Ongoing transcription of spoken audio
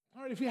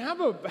If you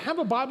have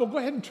a Bible, go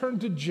ahead and turn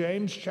to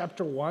James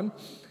chapter 1.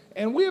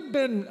 And we've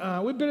been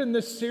in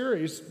this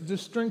series, The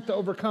Strength to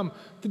Overcome.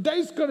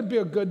 Today's going to be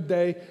a good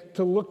day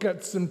to look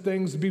at some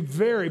things, be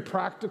very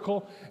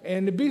practical,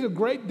 and it'd be a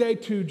great day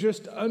to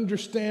just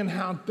understand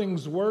how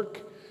things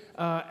work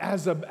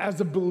as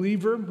a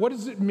believer. What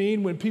does it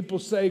mean when people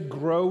say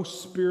grow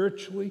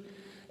spiritually?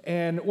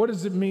 And what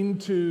does it mean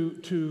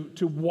to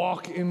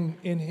walk in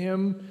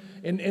Him?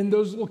 And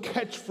those little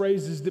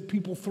catchphrases that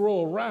people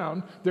throw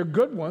around, they're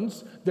good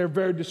ones, they're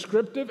very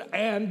descriptive,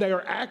 and they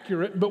are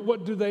accurate, but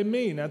what do they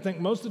mean? I think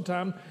most of the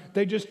time,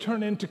 they just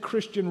turn into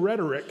Christian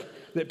rhetoric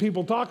that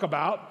people talk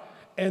about,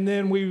 and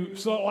then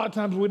so a lot of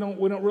times we don't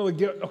really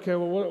get, okay,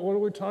 well, what are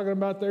we talking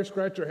about there?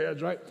 Scratch our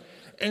heads, right?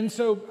 And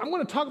so I'm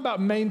going to talk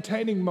about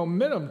maintaining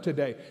momentum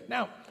today.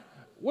 Now,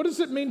 what does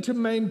it mean to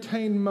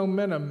maintain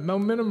momentum?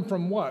 Momentum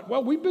from what?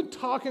 Well, we've been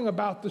talking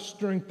about the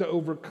strength to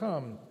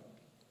overcome.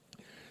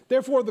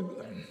 Therefore,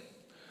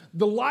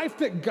 the life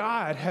that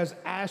God has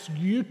asked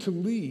you to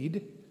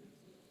lead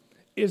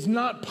is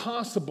not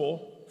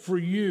possible for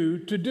you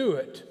to do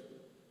it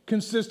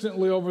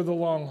consistently over the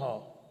long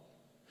haul.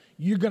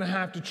 You're going to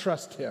have to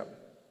trust Him.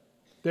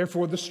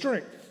 Therefore, the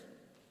strength,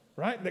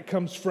 right, that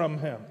comes from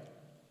Him.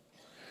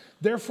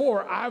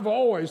 Therefore, I've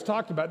always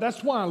talked about,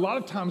 that's why a lot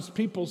of times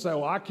people say,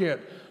 well, I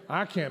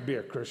can't be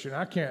a Christian.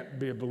 I can't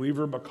be a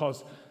believer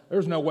because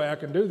there's no way I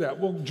can do that.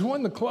 Well,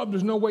 join the club.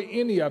 There's no way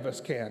any of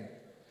us can.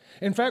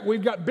 In fact,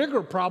 we've got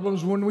bigger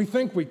problems when we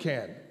think we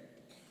can.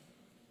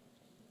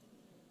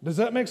 Does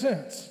that make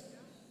sense?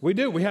 We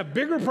do. We have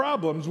bigger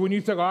problems when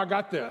you think, oh, I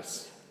got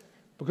this.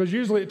 Because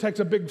usually it takes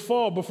a big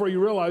fall before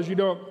you realize you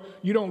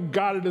don't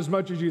got it as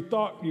much as you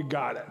thought you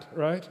got it,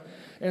 right?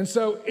 And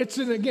so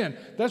again,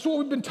 that's what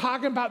we've been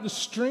talking about, the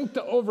strength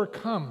to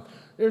overcome.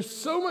 There's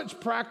so much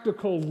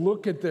practical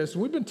look at this.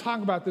 We've been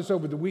talking about this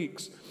over the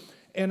weeks.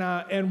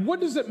 And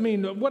what does it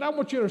mean? What I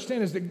want you to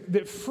understand is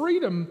that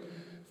freedom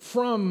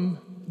from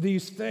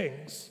these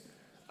things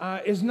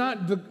is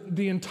not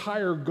the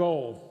entire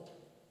goal.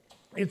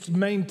 It's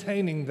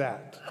maintaining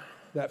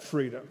that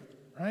freedom,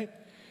 right?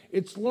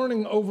 It's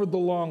learning over the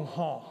long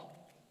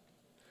haul.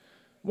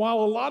 While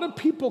a lot of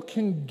people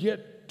can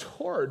get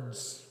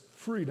towards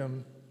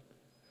freedom,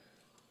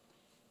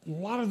 a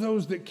lot of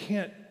those that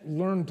can't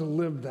learn to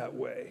live that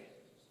way.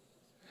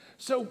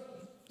 So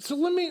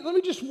let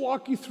me just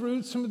walk you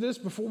through some of this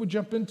before we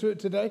jump into it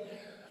today.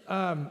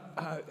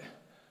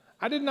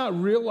 I did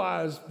not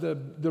realize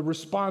the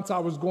response I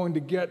was going to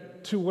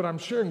get to what I'm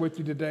sharing with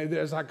you today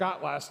as I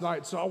got last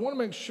night. So I want to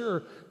make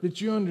sure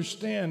that you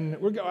understand.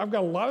 I've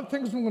got a lot of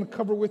things I'm going to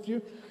cover with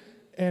you.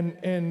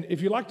 And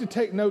if you like to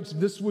take notes,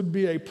 this would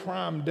be a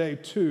prime day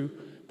too,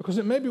 because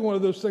it may be one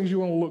of those things you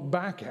want to look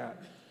back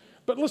at.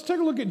 But let's take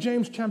a look at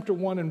James chapter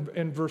 1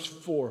 and verse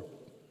 4.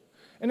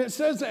 And it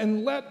says,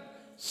 and let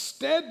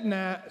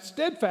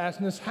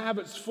steadfastness have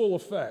its full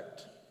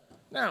effect.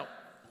 Now,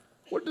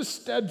 what is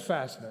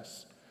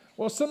steadfastness?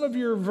 Well, some of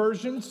your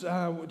versions,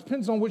 it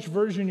depends on which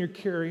version you're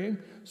carrying.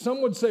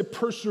 Some would say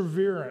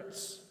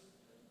perseverance,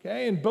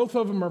 okay? And both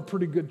of them are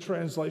pretty good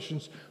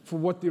translations for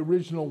what the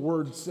original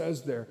word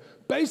says there.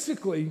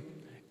 Basically,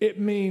 it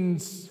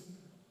means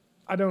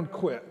I don't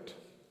quit,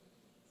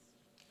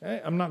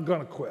 okay? I'm not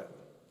going to quit.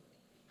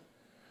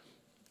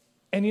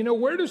 And you know,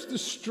 where do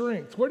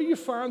you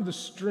find the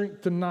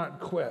strength to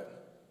not quit?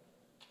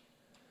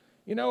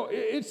 You know,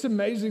 it's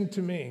amazing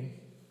to me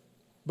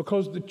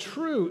because the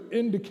true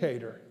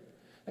indicator,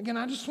 again,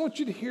 I just want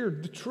you to hear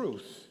the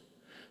truth.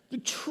 The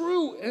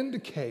true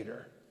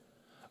indicator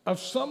of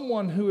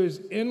someone who is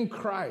in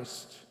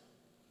Christ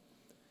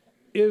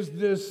is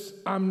this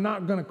I'm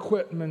not going to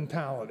quit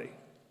mentality.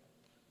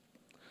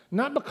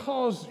 Not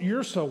because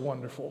you're so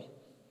wonderful,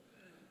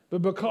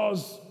 but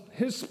because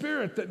His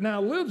Spirit that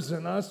now lives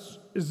in us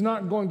is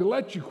not going to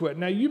let you quit.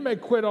 Now, you may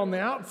quit on the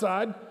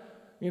outside,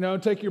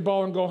 take your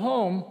ball and go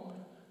home,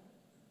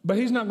 but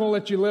He's not going to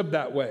let you live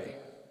that way.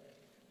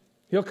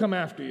 He'll come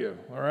after you,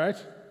 all right?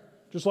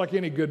 Just like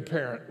any good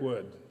parent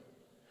would.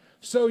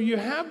 So you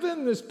have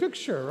then this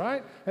picture,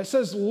 right? It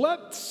says,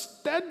 let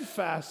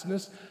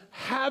steadfastness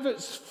have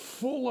its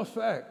full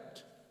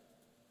effect.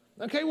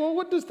 Okay, well,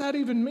 what does that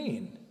even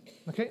mean?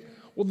 Okay,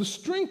 well, the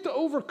strength to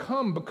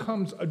overcome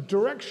becomes a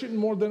direction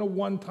more than a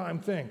one-time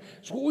thing.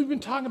 It's what we've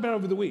been talking about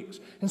over the weeks.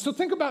 And so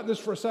think about this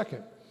for a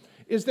second,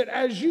 is that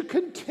as you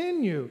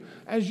continue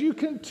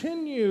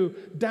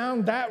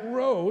down that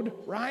road,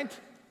 right?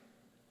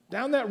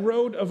 Down that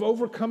road of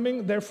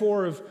overcoming,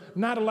 therefore of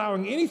not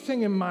allowing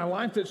anything in my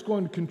life that's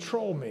going to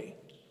control me.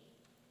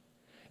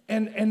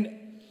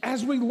 And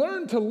as we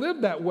learn to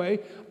live that way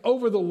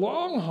over the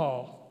long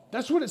haul,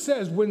 that's what it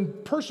says, when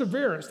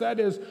perseverance, that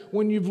is,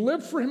 when you've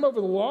lived for Him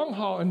over the long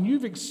haul and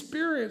you've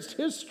experienced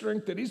His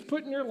strength that He's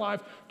put in your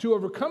life to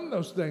overcome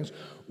those things,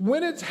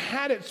 when it's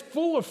had its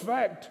full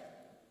effect,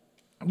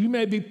 you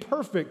may be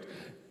perfect.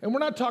 And we're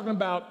not talking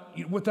about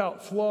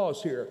without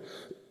flaws here.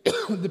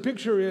 The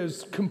picture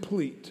is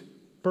complete,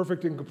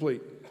 perfect and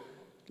complete,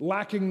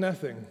 lacking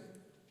nothing.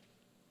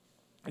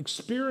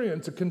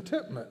 Experience a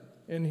contentment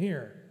in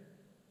here.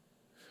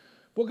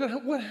 Well,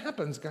 what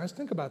happens, guys?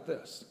 Think about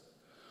this.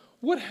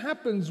 What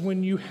happens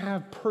when you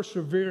have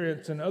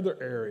perseverance in other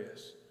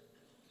areas?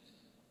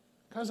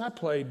 Guys, I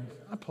played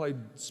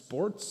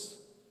sports,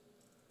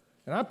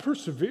 and I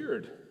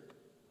persevered.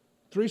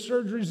 3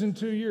 surgeries in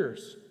 2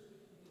 years.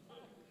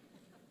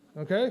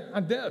 Okay? I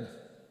did.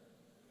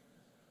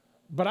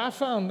 But I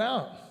found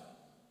out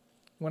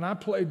when I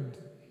played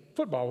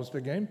football was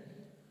the game,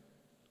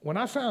 when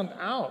I found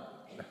out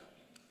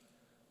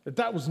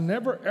that was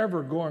never,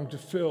 ever going to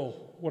fill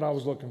what I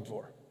was looking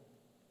for.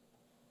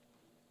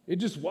 It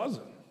just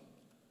wasn't.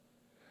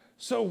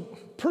 So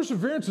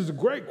perseverance is a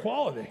great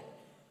quality.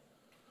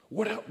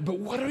 But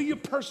what are you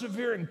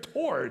persevering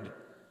toward?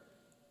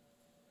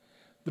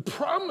 The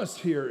promise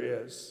here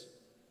is,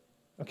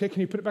 okay,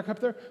 can you put it back up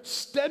there?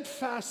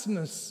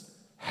 Steadfastness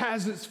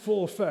has its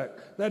full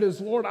effect. That is,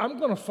 Lord, I'm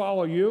going to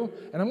follow you,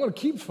 and I'm going to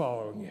keep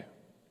following you.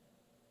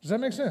 Does that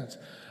make sense?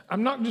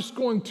 I'm not just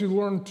going to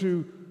learn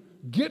to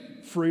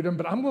get freedom,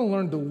 but I'm going to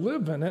learn to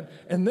live in it,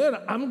 and then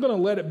I'm going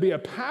to let it be a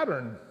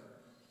pattern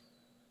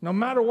no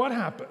matter what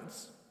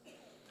happens.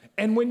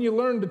 And when you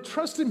learn to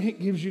trust him, he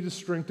gives you the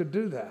strength to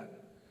do that.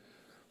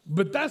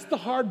 But that's the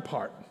hard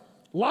part.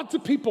 Lots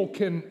of people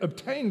can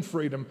obtain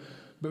freedom,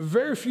 but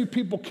very few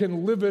people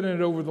can live in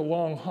it over the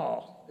long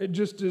haul. It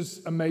just is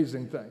an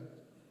amazing thing.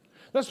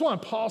 That's why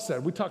Paul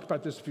said, we talked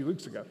about this a few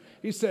weeks ago.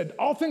 He said,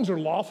 all things are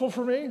lawful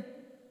for me,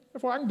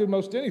 therefore I can do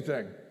most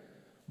anything,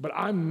 but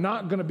I'm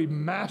not going to be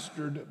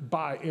mastered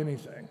by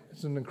anything.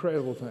 It's an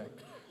incredible thing.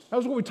 That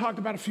was what we talked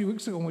about a few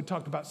weeks ago when we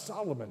talked about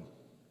Solomon.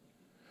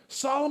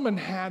 Solomon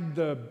had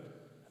the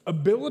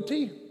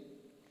ability,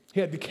 he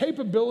had the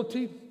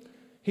capability,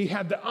 he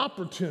had the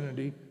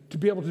opportunity to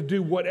be able to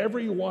do whatever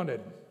he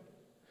wanted.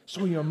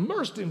 So he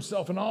immersed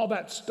himself in all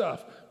that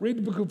stuff. Read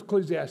the book of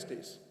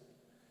Ecclesiastes.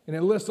 And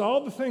it lists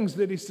all the things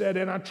that he said,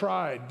 and I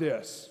tried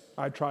this.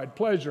 I tried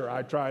pleasure.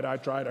 I tried.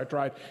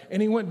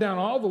 And he went down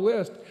all the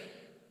list,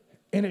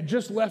 and it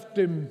just left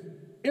him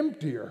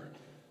emptier.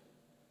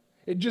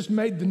 It just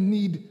made the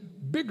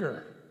need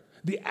bigger.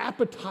 The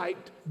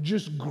appetite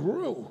just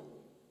grew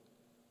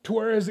to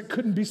whereas it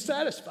couldn't be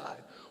satisfied.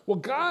 Well,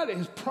 God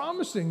is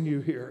promising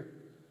you here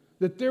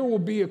that there will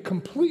be a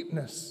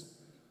completeness,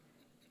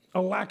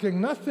 a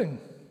lacking nothing.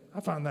 I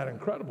find that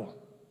incredible.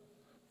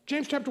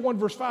 James chapter 1,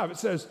 verse 5, it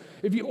says,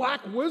 if you lack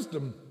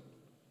wisdom,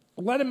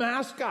 let him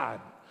ask God,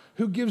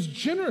 who gives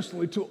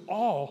generously to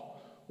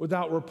all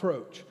without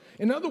reproach.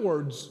 In other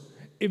words,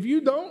 if you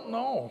don't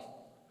know,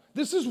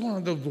 this is one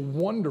of those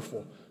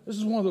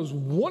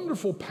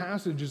wonderful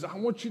passages I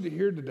want you to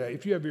hear today,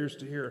 if you have ears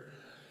to hear,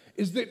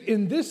 is that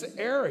in this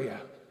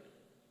area,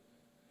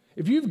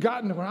 if you've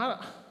gotten to where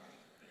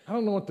I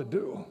don't know what to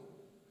do,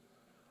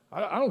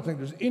 I don't think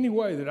there's any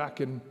way that I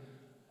can,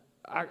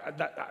 I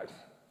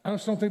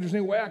just don't think there's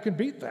any way I can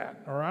beat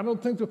that, or I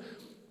don't think that.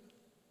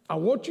 I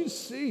want you to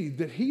see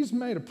that he's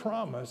made a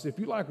promise. If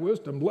you lack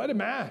wisdom, let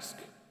him ask.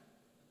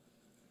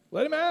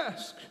 Let him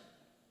ask.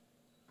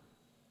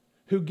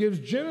 Who gives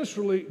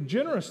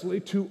generously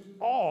to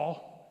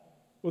all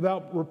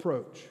without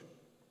reproach.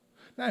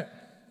 Now,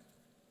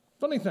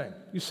 funny thing,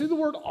 you see the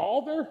word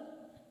all there?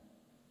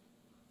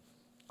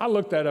 I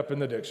looked that up in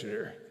the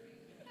dictionary.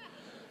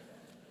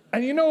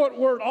 And you know what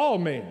word all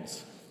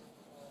means?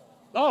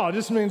 Oh, it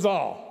just means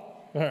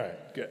all. All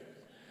right, good.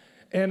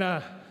 And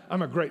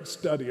I'm a great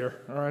studier,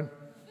 all right?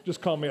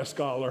 Just call me a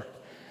scholar.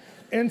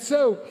 And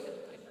so,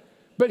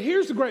 but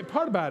here's the great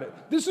part about it.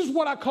 This is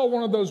what I call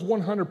one of those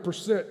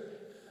 100%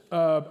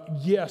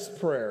 yes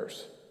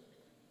prayers.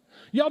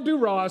 Y'all do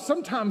realize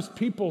sometimes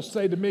people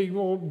say to me,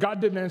 well,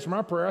 God didn't answer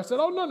my prayer. I said,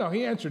 oh, no,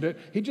 he answered it.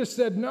 He just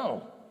said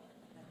no.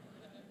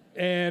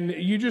 And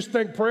you just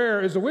think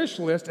prayer is a wish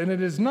list, and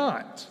it is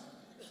not.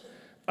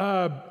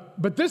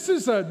 But this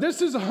is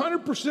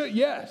 100%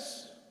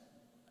 yes.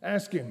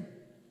 Ask him,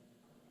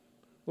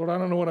 Lord, I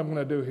don't know what I'm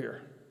going to do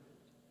here.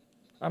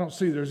 I don't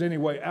see there's any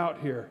way out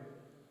here.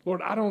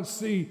 Lord, I don't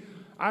see,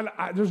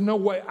 there's no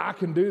way I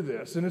can do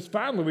this. And it's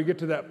finally we get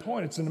to that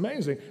point. It's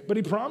amazing. But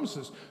he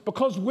promises.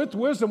 Because with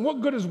wisdom,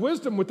 what good is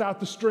wisdom without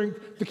the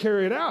strength to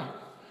carry it out?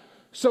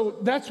 So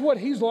that's what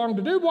he's longed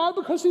to do. Why?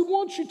 Because he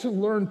wants you to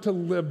learn to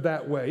live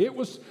that way.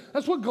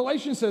 That's what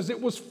Galatians says.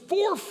 It was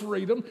for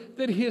freedom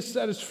that he has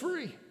set us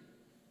free.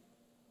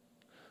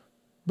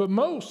 But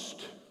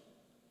most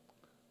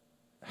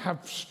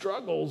have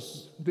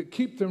struggles that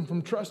keep them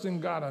from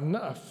trusting God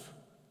enough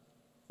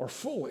or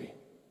fully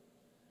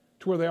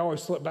to where they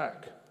always slip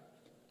back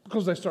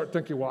because they start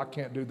thinking, well, I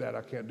can't do that,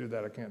 I can't do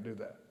that, I can't do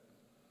that.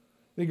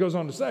 Then he goes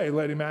on to say,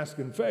 let him ask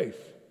in faith,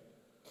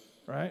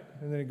 right?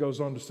 And then he goes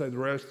on to say the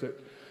rest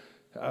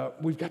that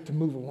we've got to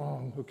move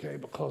along, okay,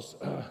 because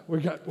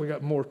we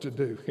got more to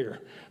do here.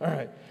 All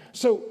right,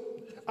 so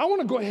I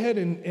want to go ahead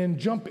and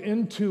jump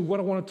into what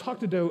I want to talk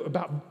today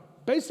about.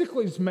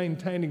 Basically, it's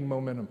maintaining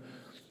momentum.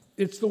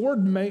 It's the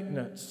word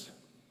maintenance.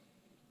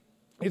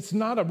 It's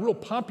not a real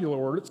popular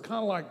word. It's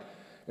kind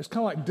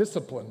of like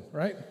discipline,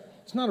 right?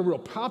 It's not a real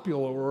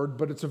popular word,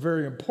 but it's a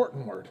very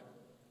important word.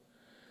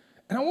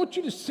 And I want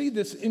you to see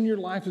this in your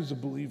life as a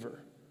believer.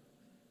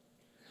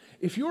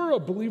 If you're a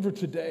believer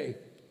today,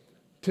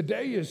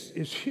 today is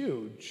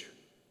huge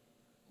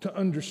to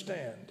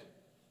understand.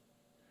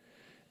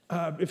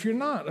 If you're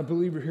not a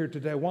believer here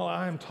today, while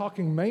I am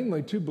talking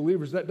mainly to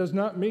believers, that does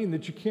not mean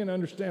that you can't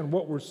understand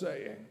what we're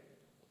saying.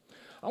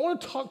 I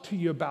want to talk to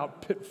you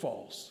about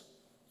pitfalls,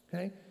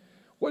 okay?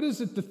 What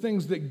is it, the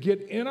things that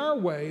get in our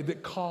way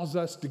that cause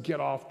us to get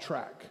off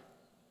track?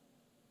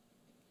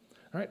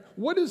 All right?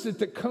 What is it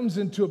that comes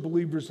into a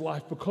believer's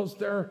life? Because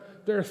there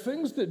are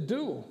things that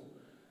do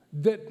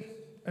that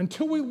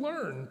until we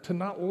learn to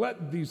not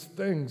let these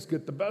things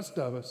get the best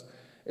of us,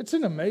 it's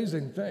an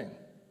amazing thing.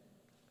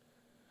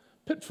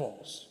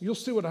 Pitfalls. You'll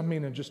see what I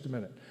mean in just a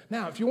minute.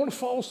 Now, if you want to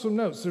follow some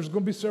notes, there's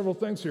going to be several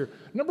things here.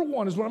 Number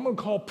one is what I'm going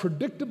to call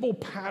predictable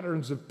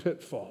patterns of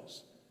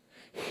pitfalls.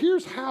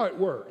 Here's how it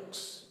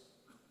works,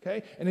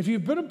 okay? And if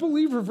you've been a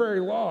believer very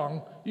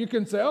long, you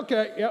can say,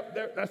 okay, yep,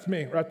 that's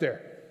me right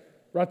there.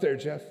 Right there,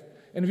 Jeff.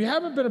 And if you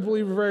haven't been a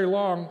believer very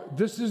long,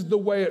 this is the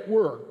way it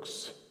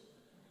works.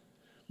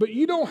 But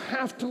you don't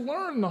have to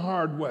learn the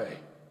hard way,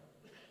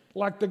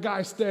 like the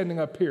guy standing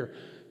up here.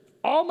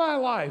 All my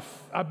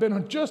life, I've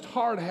been just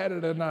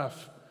hard-headed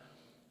enough.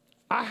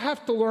 I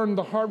have to learn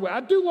the hard way.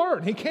 I do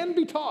learn. He can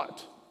be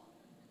taught.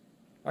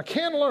 I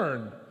can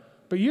learn.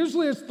 But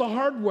usually it's the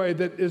hard way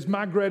that is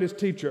my greatest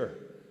teacher.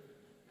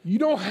 You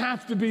don't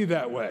have to be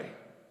that way,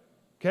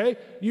 okay?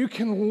 You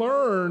can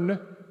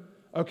learn,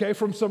 okay,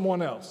 from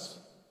someone else.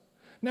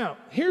 Now,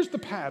 here's the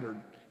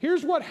pattern.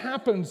 Here's what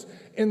happens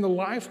in the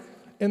life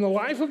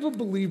of a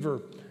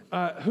believer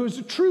who's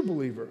a true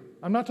believer.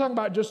 I'm not talking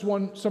about just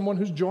someone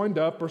who's joined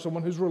up or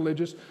someone who's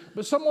religious,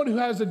 but someone who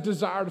has a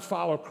desire to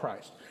follow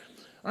Christ.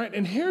 All right,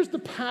 and here's the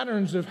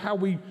patterns of how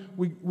we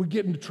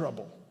get into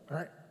trouble. All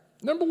right,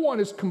 number one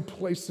is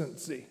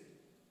complacency.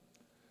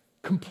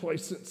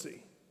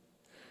 Complacency.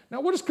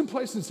 Now, what does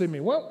complacency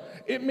mean? Well,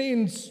 it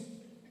means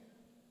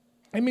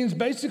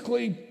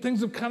basically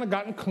things have kind of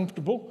gotten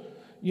comfortable,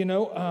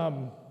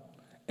 and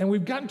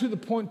we've gotten to the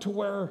point to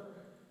where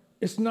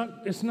it's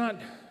not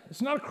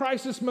a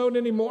crisis mode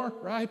anymore,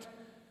 right?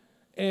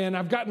 And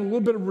I've gotten a little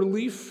bit of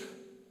relief.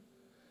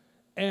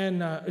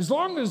 And as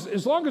long as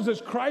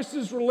it's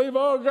crisis relief,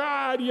 oh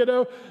God,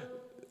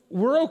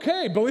 we're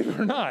okay. Believe it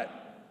or not,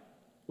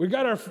 we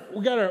got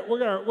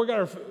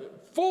our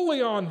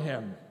fully on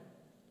Him.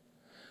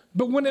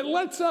 But when it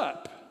lets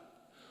up,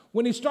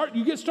 when you start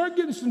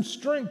getting some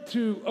strength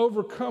to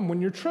overcome,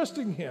 when you're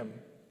trusting Him,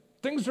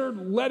 things are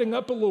letting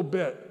up a little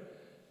bit,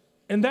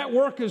 and that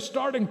work is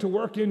starting to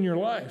work in your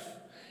life.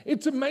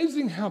 It's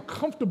amazing how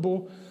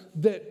comfortable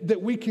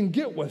that we can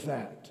get with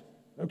that,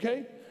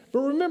 okay? But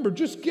remember,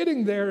 just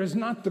getting there is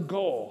not the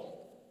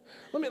goal.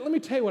 Let me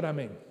tell you what I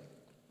mean.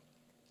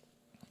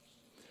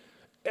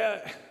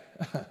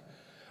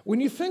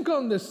 When you think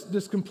on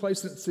this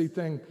complacency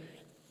thing,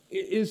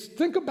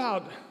 think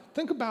about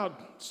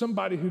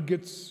somebody who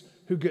gets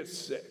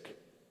sick,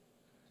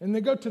 and they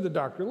go to the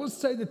doctor. Let's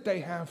say that they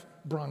have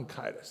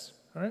bronchitis,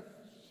 all right?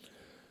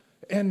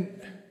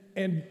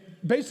 And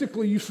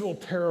basically you feel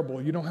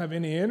terrible. You don't have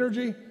any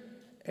energy.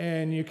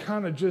 And you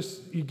kind of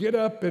you get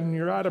up and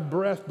you're out of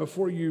breath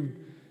before you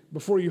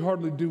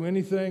hardly do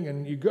anything,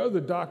 and you go to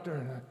the doctor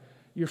and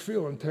you're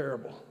feeling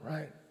terrible,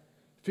 right?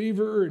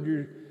 Fever,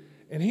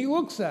 and he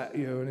looks at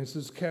you and he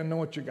says, "Okay, I know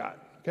what you got,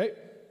 okay?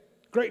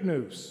 Great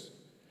news.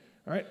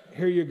 All right,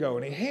 here you go."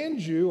 And he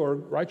hands you or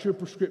writes you a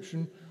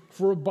prescription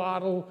for a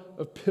bottle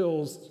of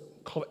pills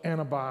called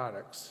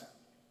antibiotics.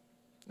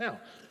 Now,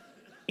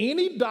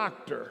 any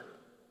doctor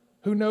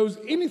who knows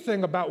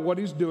anything about what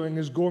he's doing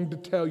is going to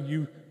tell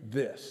you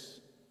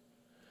this: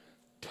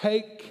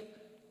 take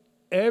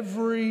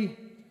every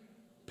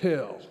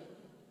pill.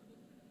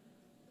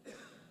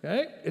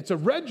 Okay? It's a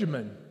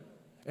regimen.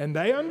 And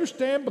they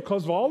understand,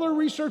 because of all their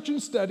research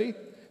and study,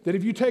 that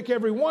if you take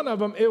every one of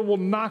them, it will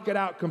knock it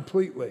out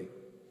completely.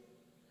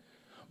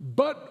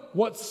 But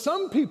what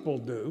some people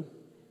do,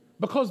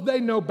 because they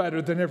know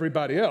better than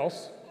everybody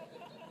else,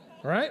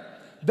 right?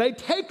 They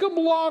take them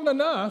long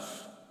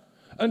enough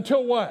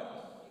until what?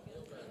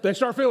 They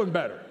start feeling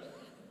better.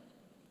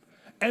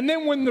 And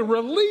then when the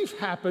relief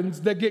happens,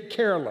 they get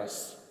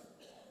careless.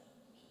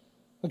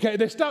 Okay,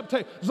 they stop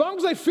taking. As long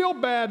as they feel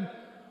bad,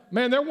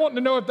 man, they're wanting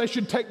to know if they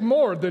should take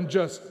more than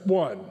just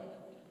one,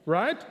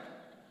 right? As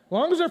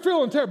long as they're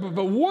feeling terrible.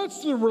 But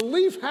once the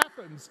relief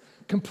happens,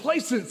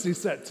 complacency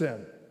sets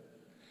in.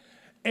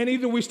 And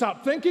either we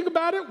stop thinking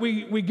about it,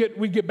 we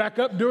get back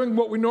up doing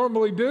what we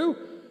normally do,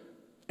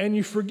 and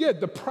you forget.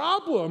 The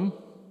problem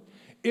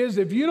is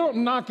if you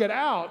don't knock it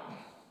out,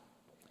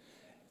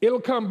 it'll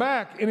come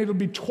back and it'll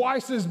be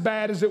twice as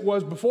bad as it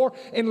was before,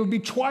 and it'll be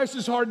twice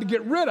as hard to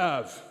get rid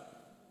of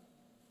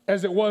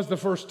as it was the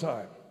first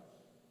time.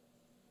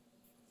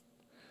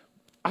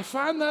 I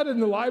find that in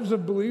the lives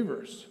of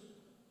believers.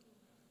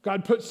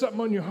 God puts something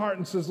on your heart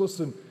and says,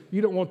 listen,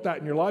 you don't want that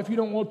in your life. You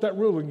don't want that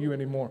ruling you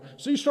anymore.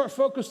 So you start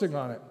focusing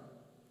on it.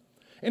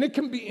 And it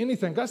can be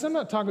anything. Guys, I'm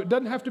not talking, it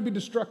doesn't have to be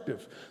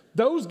destructive.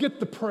 Those get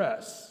the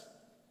press,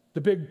 the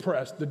big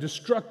press, the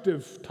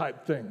destructive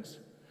type things.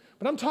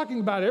 But I'm talking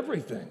about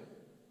everything.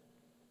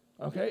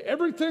 Okay?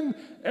 Everything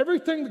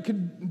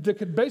that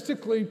could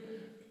basically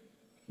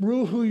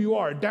rule who you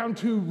are, down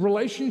to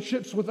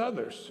relationships with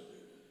others,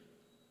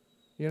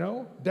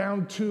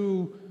 down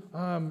to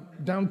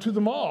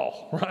the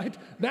mall, right?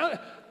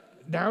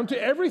 Down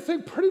to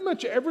everything. Pretty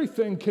much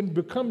everything can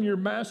become your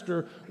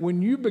master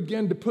when you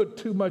begin to put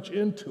too much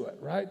into it,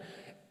 right?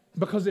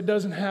 Because it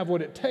doesn't have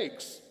what it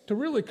takes to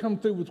really come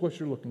through with what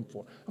you're looking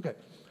for. Okay,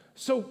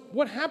 so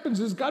what happens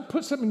is God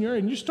puts something in your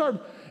area,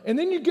 and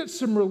then you get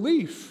some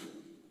relief.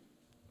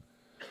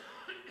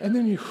 And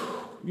then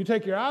you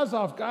take your eyes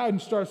off God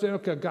and start saying,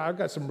 okay, God, I've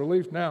got some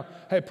relief now.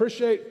 Hey,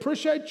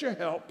 appreciate your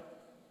help,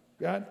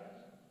 God.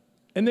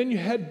 And then you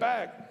head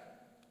back.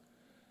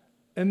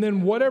 And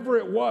then whatever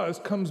it was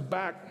comes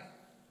back.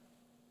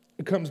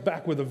 It comes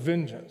back with a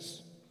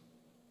vengeance,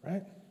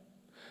 right?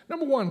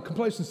 Number one,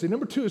 complacency.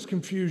 Number two is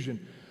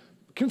confusion.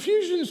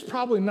 Confusion is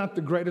probably not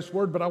the greatest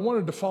word, but I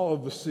wanted to follow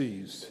the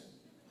C's.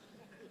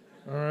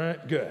 All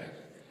right, good.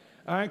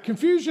 All right,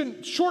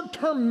 confusion,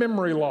 short-term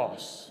memory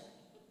loss.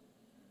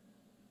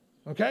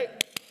 Okay?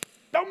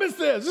 Don't miss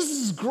this. This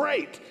is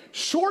great.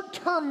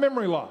 Short-term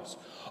memory loss.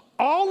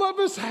 All of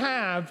us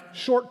have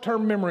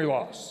short-term memory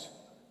loss.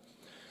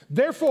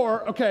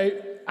 Therefore,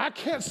 okay, I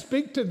can't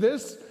speak to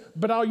this,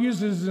 but I'll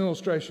use it as an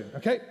illustration,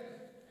 okay?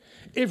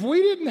 If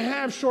we didn't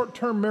have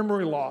short-term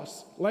memory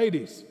loss,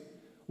 ladies,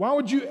 why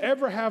would you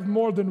ever have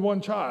more than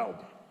one child?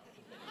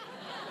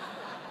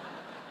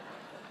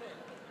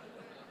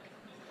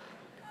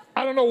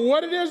 I don't know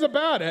what it is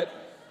about it,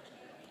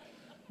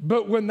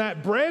 but when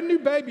that brand new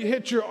baby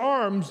hits your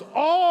arms,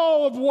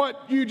 all of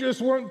what you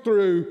just went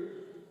through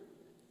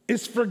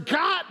is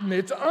forgotten.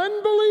 It's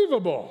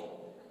unbelievable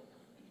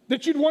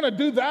that you'd want to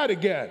do that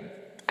again.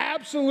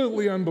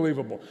 Absolutely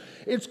unbelievable.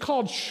 It's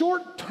called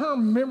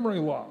short-term memory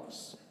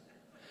loss.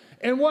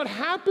 And what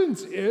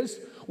happens is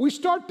we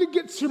start to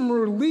get some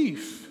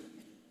relief,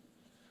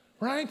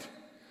 right?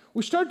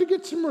 We start to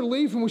get some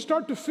relief and we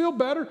start to feel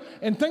better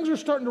and things are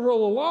starting to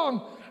roll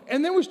along.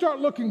 And then we start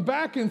looking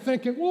back and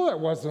thinking, well, that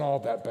wasn't all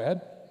that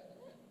bad,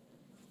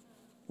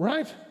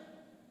 right?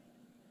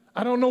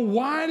 I don't know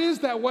why it is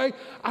that way.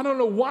 I don't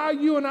know why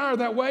you and I are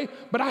that way,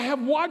 but I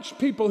have watched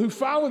people who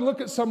finally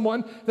look at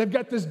someone, they've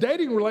got this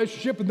dating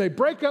relationship and they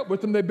break up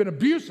with them, they've been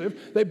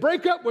abusive, they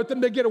break up with them,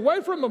 they get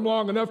away from them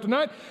long enough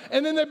tonight,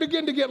 and then they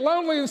begin to get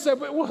lonely and say,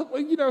 well,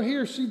 he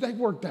or she, they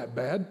weren't that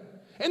bad.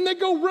 And they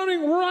go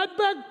running right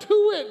back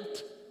to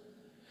it.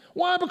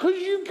 Why? Because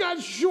you've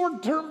got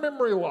short-term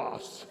memory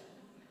loss.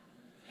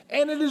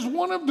 And it is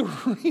one of the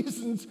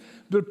reasons,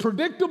 the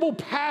predictable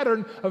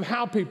pattern of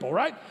how people,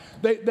 right?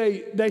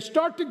 They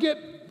start to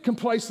get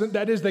complacent,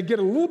 that is, they get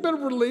a little bit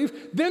of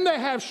relief, then they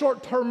have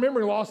short-term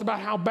memory loss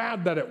about how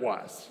bad that it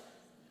was.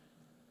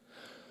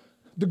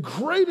 The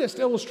greatest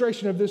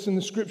illustration of this in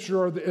the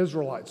scripture are the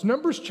Israelites.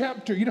 Numbers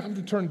chapter, you don't have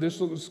to turn this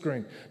to the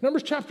screen.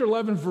 Numbers chapter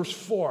 11, verse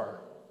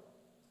 4.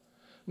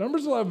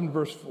 Numbers 11,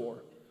 verse 4.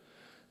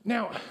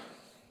 Now,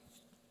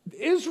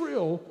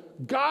 Israel,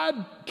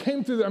 God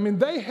came through,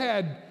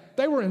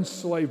 they were in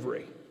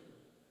slavery.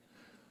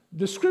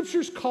 The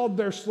scriptures called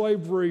their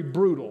slavery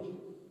brutal,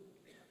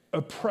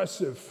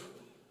 oppressive,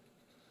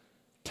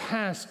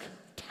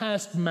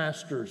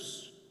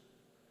 taskmasters,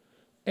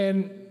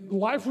 and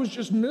life was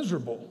just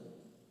miserable.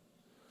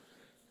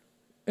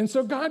 And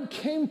so God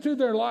came through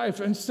their life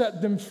and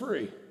set them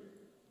free.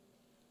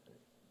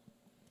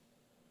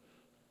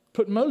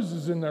 Put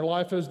Moses in their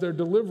life as their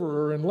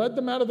deliverer and led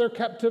them out of their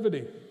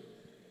captivity.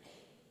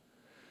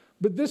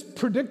 But this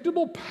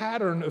predictable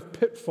pattern of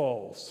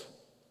pitfalls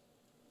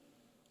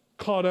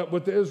caught up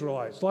with the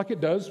Israelites, like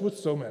it does with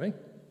so many.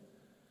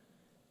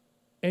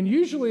 And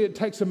usually it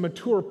takes a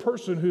mature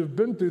person who've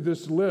been through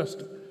this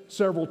list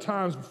several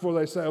times before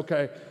they say,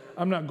 okay,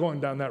 I'm not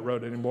going down that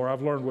road anymore.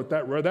 I've learned what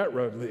that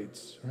road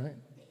leads, right?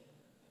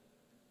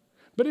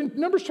 But in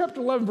Numbers chapter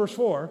 11, verse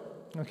 4,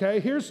 okay,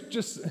 this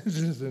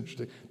is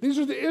interesting. These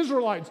are the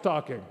Israelites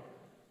talking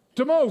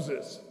to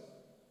Moses.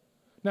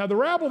 Now, the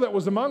rabble that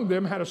was among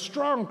them had a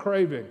strong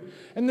craving,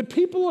 and the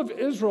people of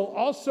Israel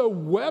also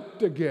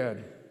wept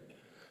again.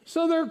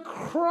 So they're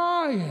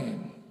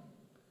crying,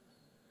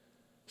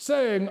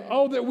 saying,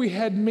 oh, that we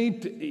had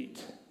meat to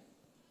eat.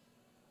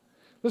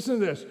 Listen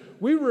to this.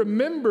 We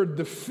remembered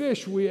the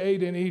fish we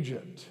ate in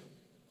Egypt.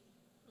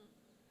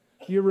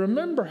 You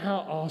remember how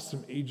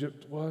awesome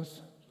Egypt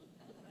was?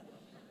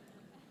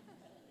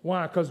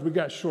 Why? Because we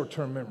got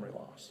short-term memory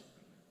loss,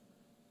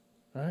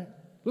 right?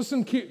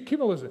 Listen,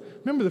 keep on listening.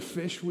 Remember the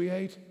fish we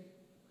ate?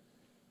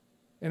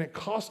 And it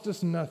cost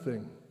us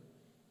nothing.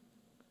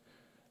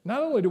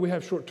 Not only do we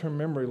have short-term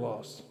memory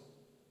loss,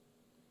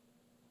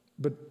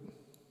 but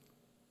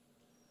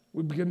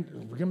we begin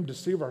to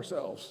deceive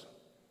ourselves,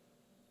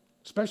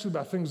 especially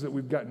about things that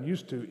we've gotten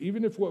used to,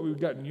 even if what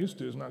we've gotten used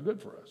to is not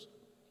good for us.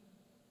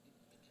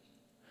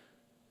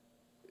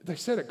 They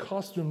said it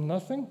cost them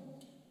nothing.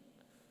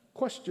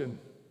 Question.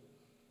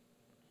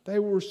 They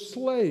were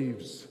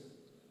slaves.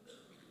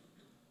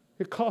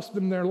 It cost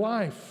them their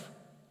life.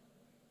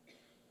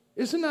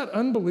 Isn't that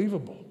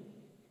unbelievable?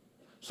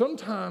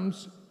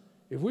 Sometimes,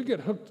 if we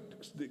get hooked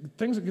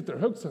things that get their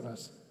hooks in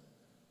us,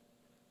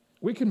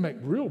 we can make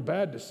real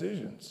bad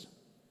decisions.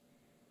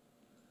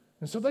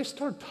 And so they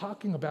start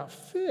talking about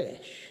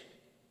fish,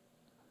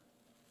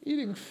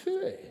 eating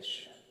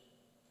fish,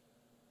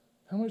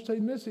 how much they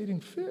miss eating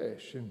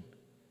fish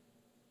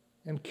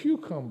and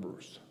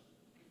cucumbers.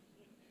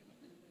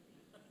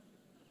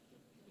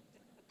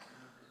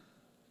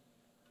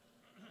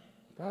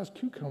 Guys,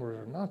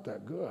 cucumbers are not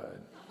that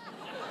good.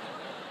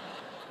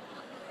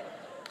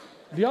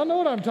 Do y'all know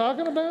what I'm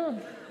talking about?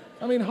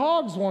 I mean,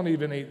 hogs won't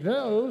even eat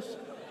those.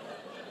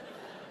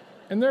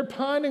 And they're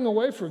pining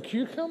away for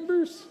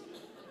cucumbers?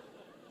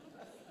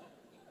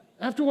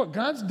 After what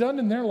God's done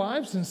in their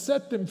lives and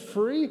set them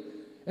free,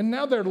 and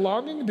now they're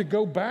longing to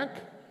go back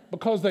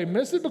because they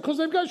miss it, because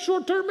they've got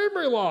short-term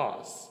memory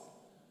loss.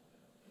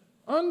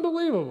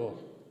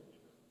 Unbelievable.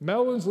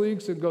 Melons,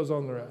 leeks, it goes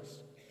on the rest.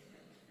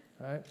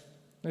 Right?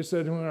 They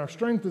said, when our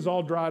strength is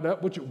all dried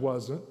up, which it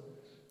wasn't,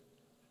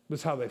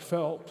 that's how they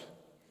felt.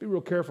 Be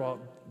real careful,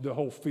 the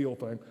whole feel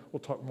thing. We'll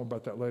talk more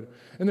about that later.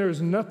 And there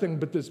is nothing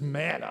but this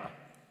manna.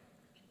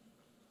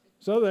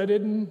 So they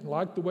didn't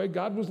like the way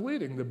God was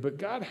leading them, but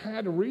God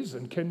had a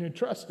reason. Can you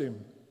trust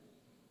him?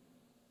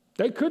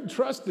 They could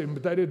trust him,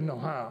 but they didn't know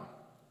how.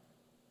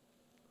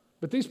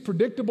 But these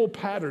predictable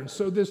patterns,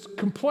 so this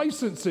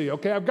complacency,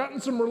 okay, I've gotten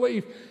some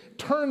relief, it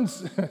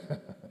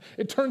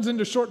turns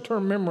into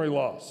short-term memory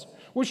loss,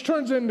 which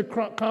turns into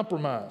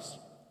compromise,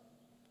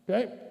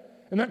 okay?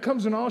 And that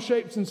comes in all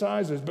shapes and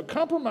sizes. But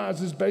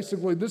compromise is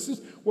basically, this is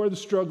where the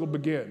struggle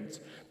begins.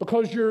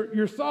 Because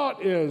your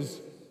thought is,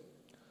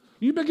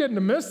 you begin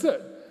to miss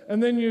it,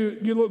 and then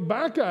you look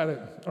back at it,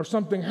 or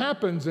something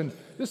happens, and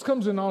this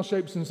comes in all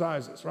shapes and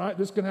sizes, right?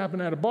 This can happen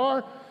at a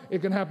bar,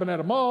 it can happen at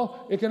a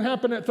mall, it can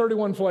happen at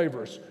 31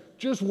 Flavors,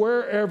 just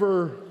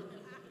wherever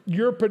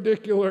your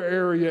particular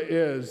area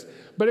is.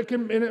 But it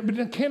can't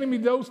even be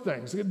those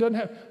things. It doesn't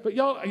have, but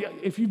y'all,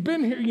 if you've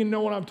been here, you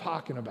know what I'm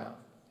talking about.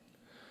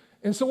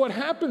 And so what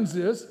happens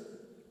is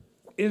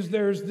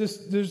there's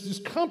this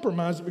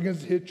compromise that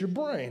begins to hit your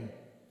brain.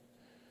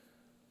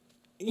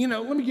 You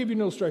know, let me give you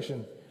an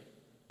illustration.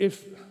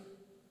 If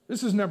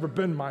this has never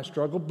been my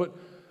struggle, but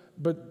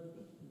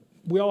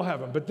we all have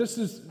them. But this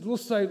is,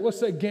 let's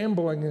say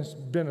gambling has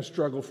been a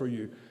struggle for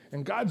you,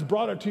 and God's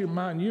brought it to your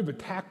mind. You've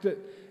attacked it,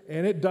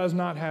 and it does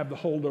not have the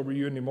hold over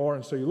you anymore.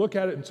 And so you look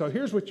at it, and so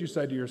here's what you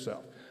say to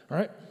yourself. All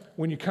right,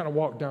 when you kind of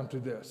walk down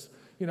through this,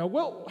 you know,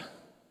 well,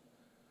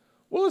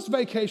 let's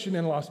vacation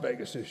in Las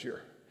Vegas this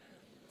year,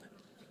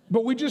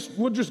 but we'll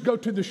just go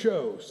to the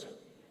shows.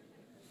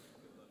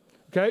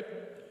 Okay.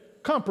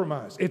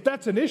 Compromise. If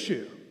that's an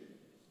issue,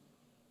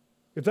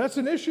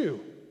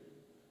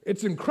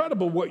 it's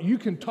incredible what you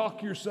can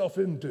talk yourself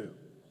into.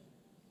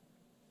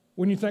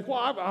 When you think,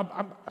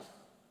 well,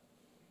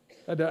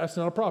 that's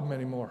not a problem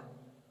anymore.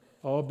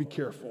 Oh, be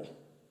careful.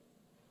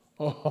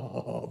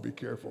 Oh, be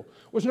careful.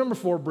 What's number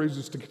 4 brings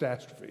us to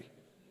catastrophe.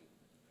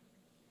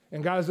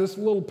 And guys, this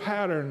little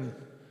pattern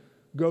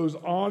goes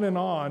on and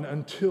on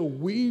until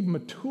we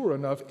mature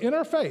enough in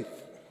our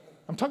faith.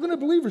 I'm talking to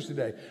believers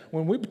today.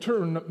 When we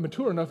mature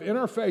enough in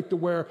our faith to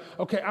where,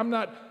 okay, I'm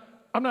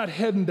not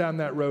heading down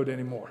that road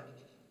anymore.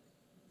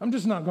 I'm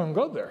just not going to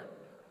go there.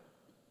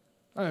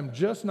 I am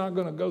just not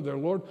going to go there,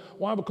 Lord.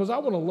 Why? Because I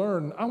want to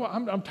learn.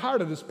 I'm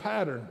tired of this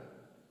pattern.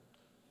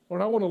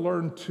 Lord, I want to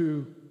learn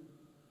to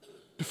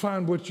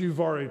find what you've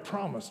already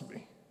promised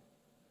me.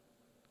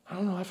 I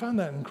don't know. I find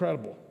that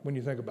incredible when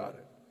you think about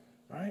it,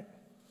 right?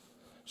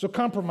 So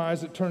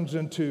compromise, it turns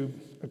into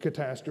a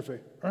catastrophe,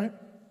 right?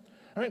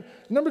 All right.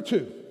 Number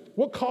 2,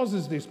 what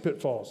causes these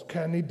pitfalls?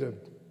 Okay, I need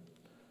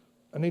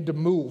to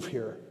move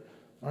here.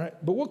 All right.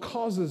 But what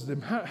causes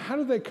them? How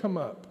do they come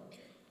up?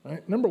 All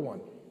right. Number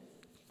 1,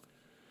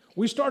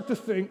 we start to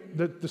think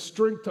that the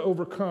strength to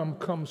overcome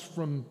comes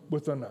from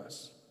within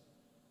us.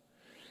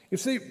 You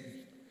see,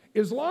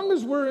 as long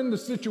as we're in the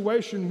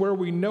situation where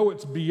we know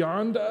it's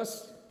beyond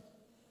us,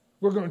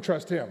 we're going to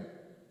trust him.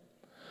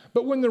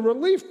 But when the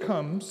relief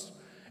comes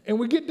and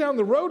we get down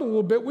the road a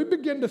little bit, we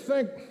begin to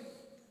think,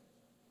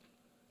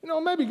 you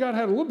know, maybe God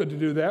had a little bit to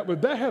do with that,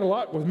 but that had a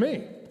lot with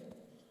me.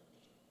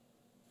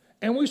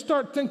 And we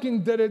start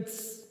thinking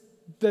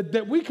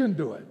that we can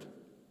do it.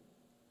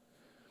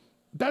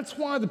 That's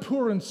why the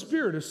poor in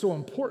spirit is so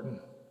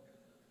important.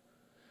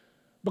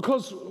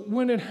 Because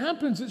when it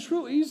happens, it's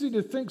real easy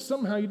to think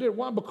somehow you did it.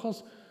 Why?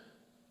 Because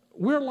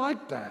we're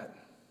like that.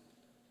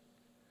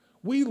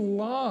 We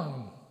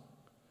long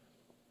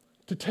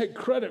to take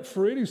credit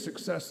for any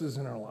successes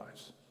in our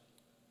lives.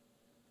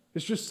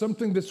 It's just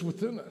something that's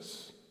within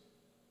us.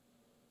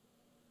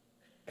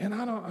 And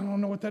I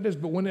don't know what that is,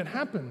 but when it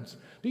happens,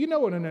 do you know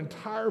what an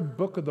entire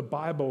book of the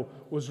Bible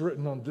was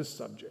written on this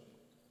subject?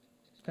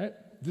 Okay,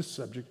 this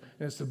subject,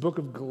 and it's the book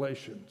of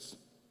Galatians.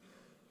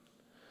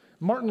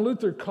 Martin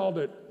Luther called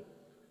it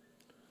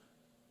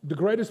the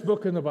greatest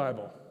book in the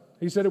Bible.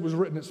 He said it was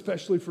written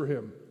especially for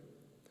him.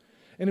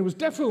 And it was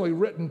definitely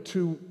written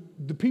to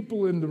the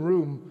people in the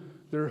room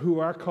there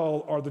who I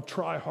call are the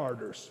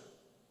try-harders.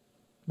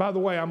 By the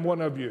way, I'm one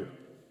of you.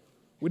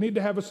 We need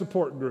to have a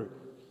support group.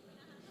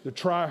 The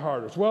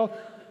try-harders. Well,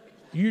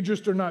 you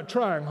just are not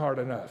trying hard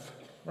enough,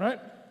 right?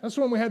 That's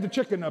when we had the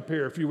chicken up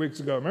here a few weeks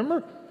ago,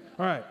 remember?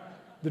 All right,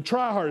 the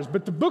try-harders.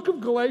 But the book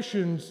of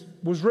Galatians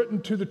was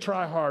written to the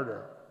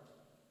try-harder.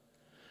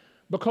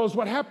 Because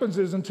what happens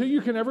is until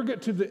you can ever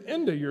get to the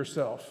end of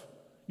yourself,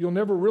 you'll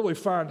never really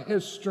find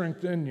his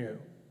strength in you.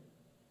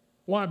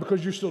 Why?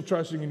 Because you're still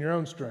trusting in your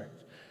own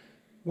strength.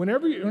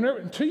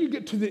 Until you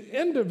get to the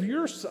end of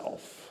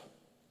yourself,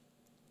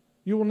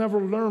 you will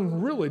never learn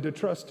really to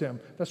trust him.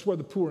 That's where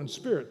the poor in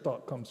spirit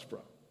thought comes from.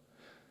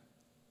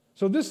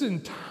 So this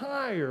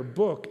entire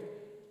book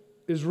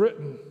is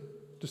written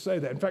to say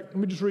that. In fact, let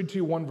me just read to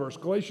you one verse,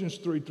 Galatians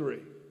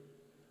 3:3.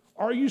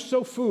 Are you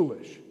so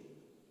foolish?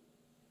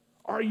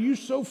 Are you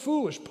so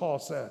foolish, Paul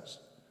says,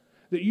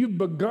 that you've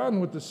begun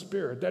with the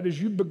Spirit? That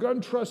is, you've begun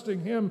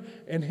trusting him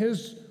and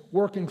his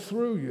working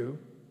through you.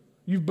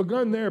 You've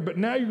begun there, but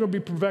now you're going to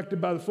be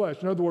perfected by the flesh.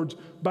 In other words,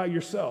 by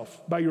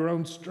yourself, by your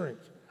own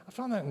strength. I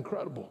found that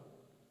incredible.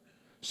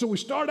 So we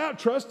start out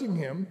trusting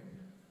him,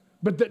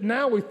 but that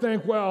now we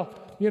think, well,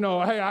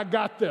 hey, I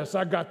got this,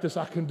 I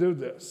can do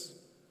this.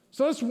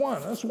 So that's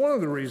one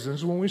of the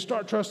reasons when we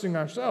start trusting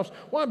ourselves.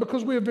 Why?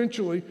 Because we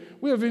eventually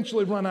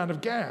run out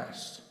of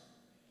gas.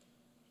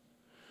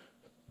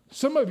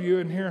 Some of you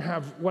in here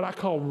have what I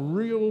call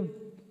real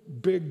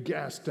big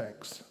gas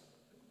tanks.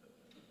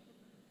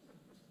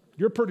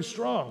 You're pretty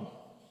strong,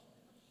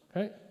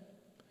 okay?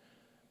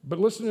 But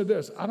listen to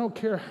this. I don't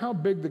care how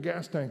big the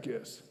gas tank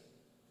is.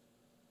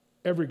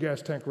 Every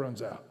gas tank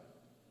runs out.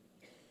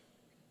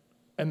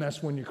 And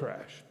that's when you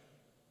crash.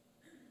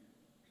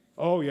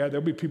 Oh, yeah,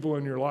 there'll be people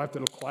in your life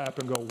that'll clap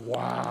and go,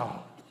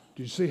 wow.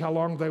 Did you see how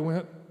long they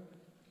went?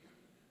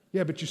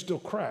 Yeah, but you still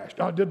crashed.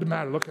 Oh, it didn't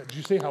matter. Look, did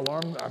you see how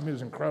long? I mean, it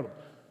was incredible.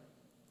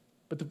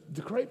 But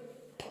the great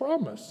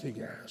promise he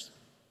has,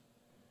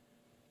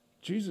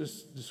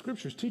 Jesus, the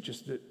scriptures teach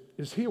us that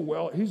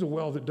he's a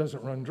well that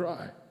doesn't run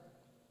dry.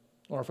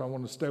 Or if I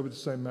want to stay with the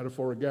same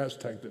metaphor, a gas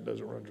tank that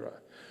doesn't run dry.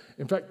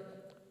 In fact,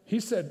 he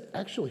said,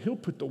 actually, he'll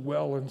put the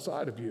well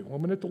inside of you.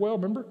 Woman at the well,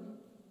 remember?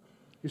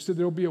 He said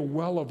there'll be a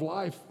well of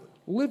life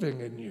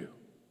living in you.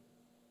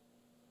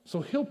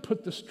 So he'll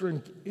put the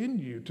strength in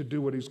you to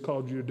do what he's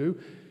called you to do,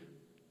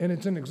 and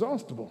it's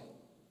inexhaustible.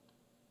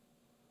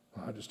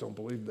 I just don't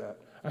believe that.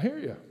 I hear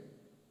you.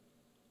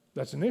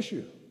 That's an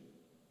issue.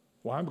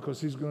 Why? Because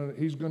he's going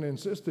to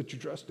insist that you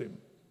trust him.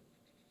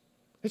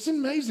 It's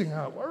amazing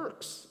how it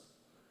works.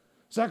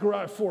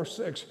 Zechariah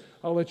 4:6.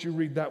 I'll let you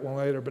read that one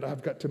later, but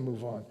I've got to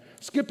move on.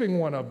 Skipping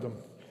one of them.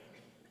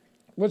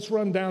 Let's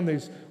run down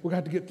these. We'll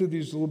have to get through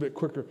these a little bit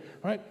quicker.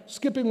 All right?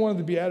 Skipping one of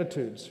the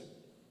Beatitudes.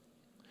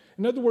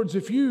 In other words,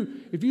 if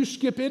you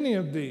skip any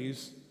of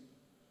these,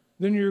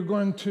 then you're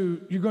going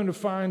to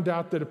find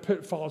out that a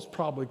pitfall is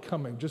probably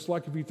coming, just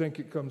like if you think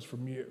it comes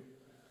from you.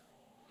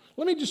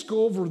 Let me just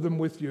go over them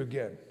with you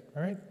again,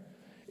 all right?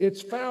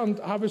 It's found,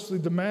 obviously,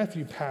 the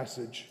Matthew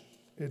passage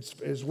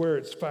is where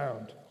it's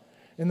found.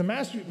 In the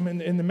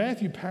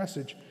Matthew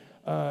passage,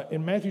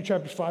 in Matthew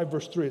chapter 5,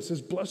 verse 3, it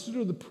says, blessed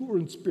are the poor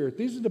in spirit.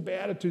 These are the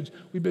Beatitudes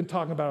we've been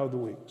talking about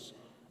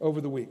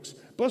over the weeks.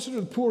 Blessed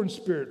are the poor in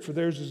spirit, for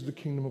theirs is the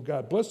kingdom of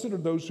God. Blessed are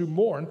those who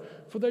mourn,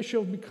 for they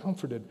shall be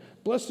comforted.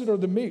 Blessed are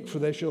the meek, for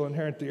they shall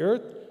inherit the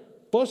earth.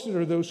 Blessed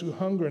are those who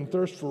hunger and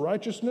thirst for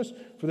righteousness,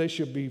 for they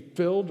shall be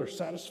filled or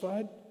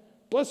satisfied.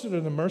 Blessed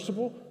are the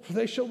merciful, for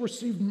they shall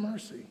receive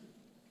mercy.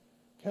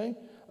 Okay?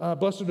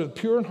 Blessed are the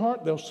pure in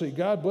heart, they'll see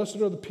God. Blessed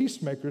are the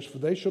peacemakers, for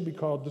they shall be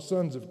called the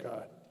sons of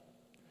God.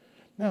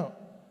 Now,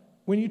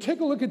 when you take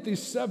a look at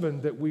these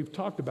 7 that we've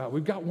talked about,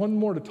 we've got one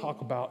more to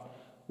talk about,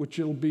 which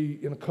it'll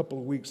be in a couple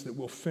of weeks that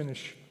we'll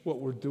finish what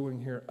we're doing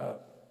here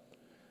up.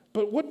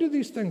 But what do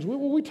these things, well,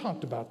 we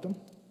talked about them.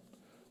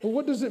 Well,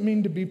 what does it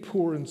mean to be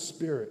poor in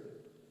spirit?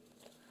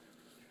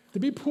 To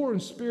be poor in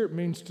spirit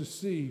means to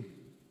see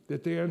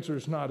that the answer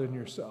is not in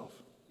yourself.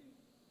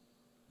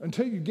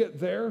 Until you get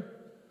there,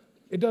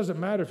 it doesn't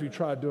matter if you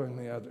try doing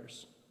the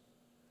others.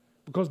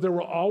 Because there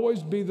will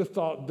always be the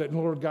thought that,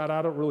 Lord God,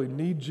 I don't really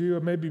need you,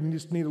 or maybe you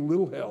just need a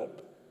little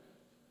help.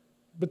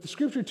 But the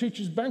scripture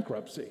teaches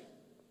bankruptcy.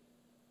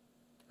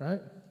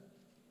 Right?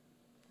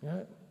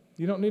 Yeah.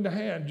 You don't need a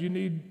hand, you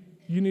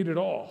need it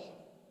all.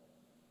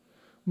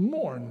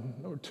 Mourn,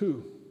 number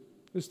 2,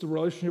 is the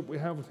relationship we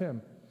have with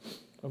him,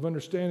 of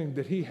understanding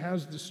that he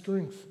has the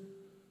strength,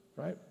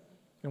 right?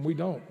 And we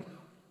don't.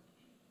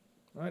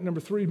 Right? Number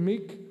 3,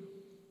 meek.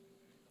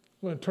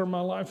 I'm going to turn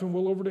my life and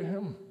will over to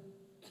him.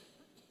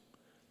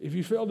 If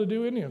you fail to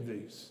do any of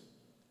these,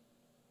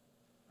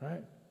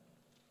 right?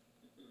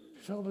 If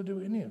you fail to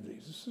do any of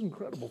these, this is an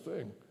incredible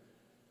thing.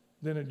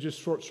 Then it just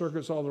short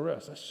circuits all the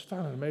rest. I just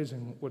found it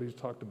amazing what he's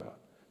talked about.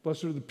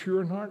 Blessed are the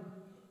pure in heart.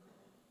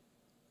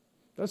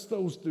 That's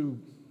those who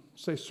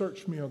say,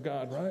 search me, O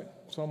God, right?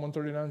 Psalm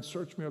 139,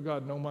 search me, O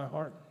God, know my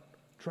heart.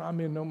 Try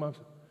me and know my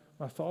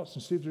thoughts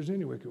and see if there's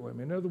any wicked way in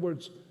me. In other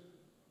words,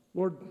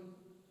 Lord,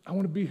 I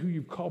want to be who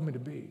you've called me to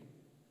be.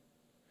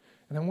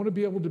 And I want to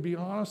be able to be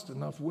honest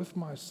enough with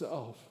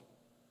myself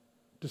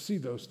to see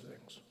those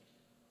things.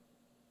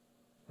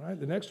 right?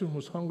 The next one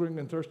was hungering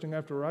and thirsting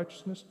after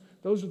righteousness.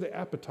 Those are the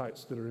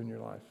appetites that are in your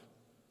life.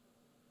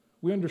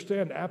 We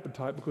understand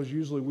appetite because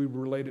usually we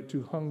relate it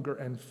to hunger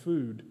and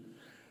food.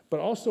 But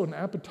also an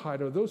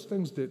appetite are those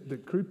things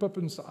that creep up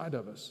inside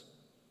of us.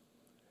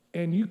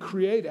 And you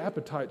create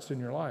appetites in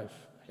your life.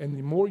 And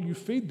the more you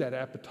feed that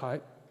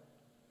appetite,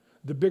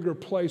 the bigger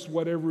place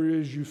whatever it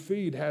is you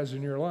feed has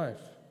in your life.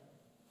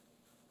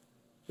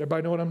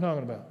 Everybody know what I'm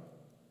talking about?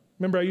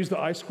 Remember I used the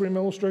ice cream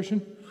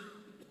illustration?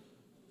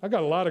 I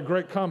got a lot of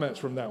great comments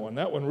from that one.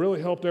 That one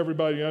really helped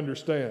everybody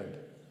understand.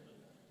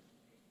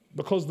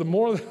 Because the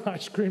more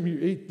ice cream you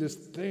eat, this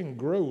thing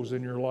grows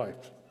in your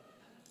life.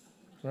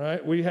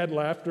 Right? We had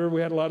laughter. We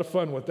had a lot of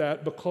fun with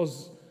that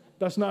because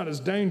that's not as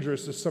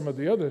dangerous as some of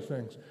the other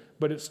things.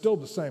 But it's still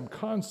the same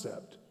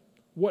concept.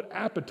 What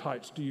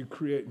appetites do you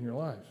create in your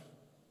life?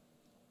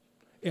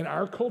 In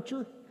our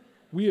culture,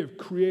 we have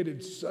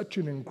created such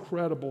an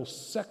incredible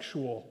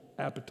sexual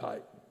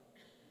appetite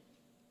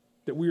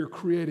that we are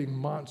creating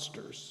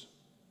monsters.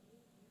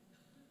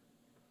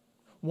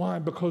 Why?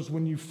 Because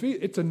when you feed,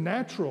 it's a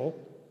natural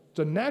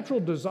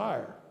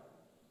desire.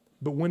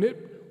 But when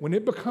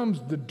it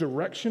becomes the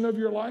direction of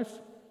your life,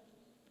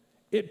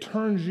 it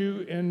turns you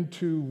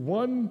into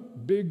one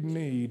big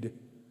need.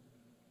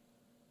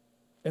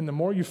 And the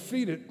more you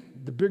feed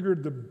it, the bigger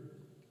the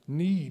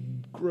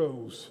need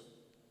grows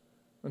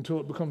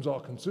until it becomes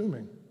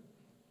all-consuming,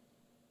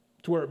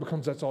 to where it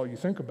becomes that's all you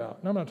think about.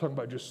 And I'm not talking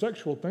about just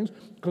sexual things,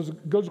 because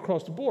it goes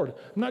across the board.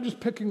 I'm not just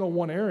picking on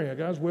one area,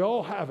 guys. We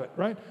all have it,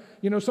 right?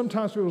 You know,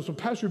 sometimes people say,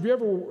 Pastor, have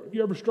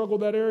you ever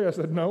struggled that area? I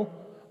said, no.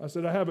 I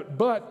said, I haven't,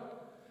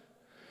 but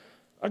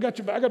I got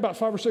about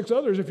 5 or 6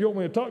 others if you want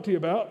me to talk to you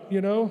about. You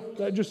know,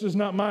 that just is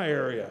not my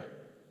area.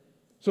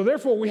 So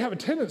therefore, we have a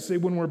tendency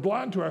when we're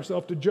blind to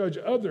ourselves to judge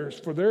others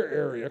for their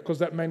area, because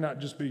that may not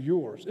just be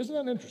yours. Isn't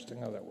that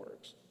interesting how that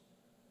works?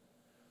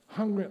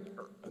 Hunger,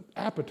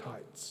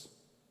 appetites.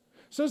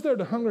 It says there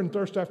to hunger and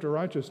thirst after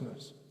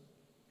righteousness.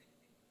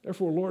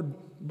 Therefore, Lord,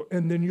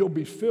 and then you'll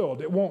be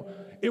filled. It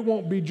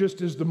won't be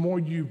just as the more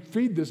you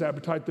feed this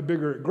appetite, the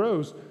bigger it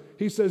grows.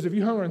 He says if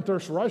you hunger and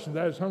thirst for righteousness,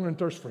 that is hunger and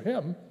thirst for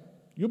him,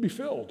 you'll be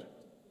filled.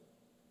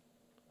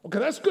 Okay,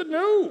 that's good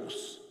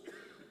news.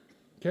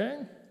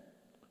 Okay?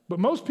 But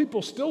most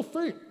people still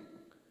think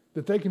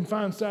that they can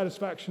find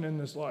satisfaction in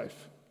this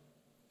life.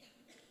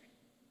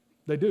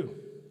 They do.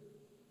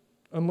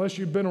 Unless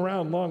you've been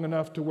around long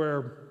enough to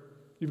where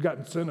you've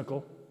gotten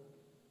cynical,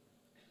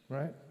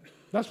 right?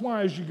 That's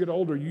why as you get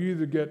older, you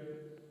either get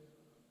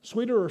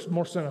sweeter or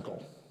more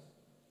cynical.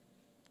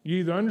 You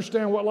either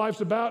understand what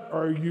life's about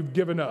or you've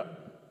given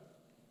up,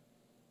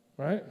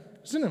 right?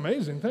 It's an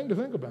amazing thing to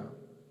think about.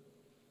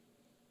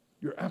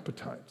 Your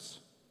appetites.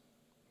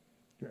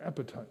 Your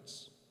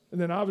appetites.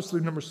 And then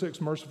obviously number 6,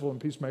 merciful and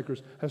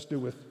peacemakers, has to do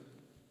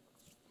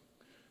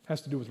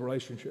with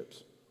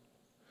relationships.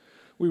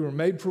 We were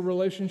made for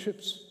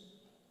relationships,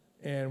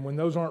 and when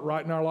those aren't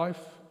right in our life,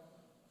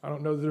 I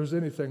don't know that there's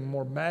anything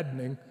more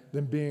maddening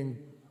than being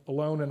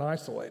alone and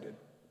isolated,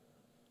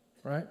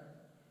 right?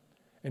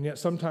 And yet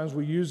sometimes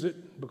we use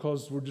it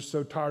because we're just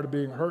so tired of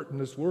being hurt in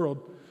this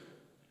world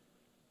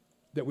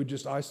that we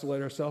just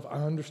isolate ourselves.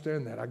 I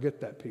understand that. I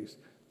get that piece.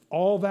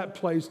 All that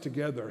plays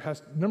together.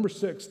 Number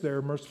 6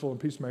 there, merciful and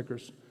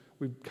peacemakers,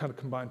 we've kind of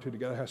combined 2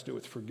 together, has to do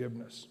with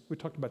forgiveness. We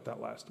talked about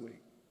that last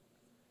week.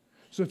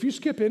 So if you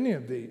skip any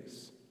of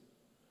these,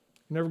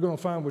 you're never going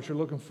to find what you're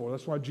looking for.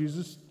 That's why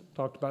Jesus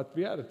talked about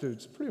the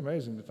Beatitudes. It's pretty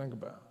amazing to think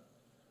about.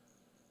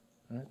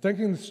 All right?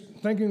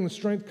 Thinking the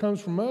strength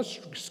comes from us,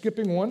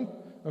 skipping one,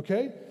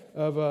 okay,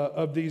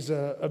 of these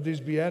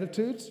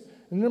Beatitudes.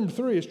 And number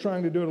 3 is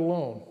trying to do it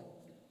alone.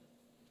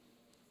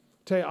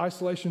 Tell you,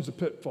 isolation's a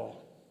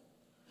pitfall.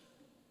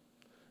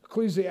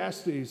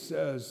 Ecclesiastes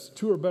says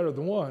 2 are better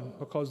than 1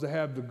 because they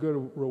have the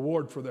good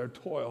reward for their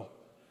toil.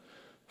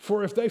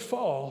 For if they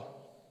fall,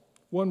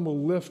 one will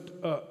lift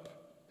up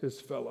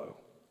his fellow.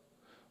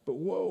 But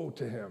woe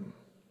to him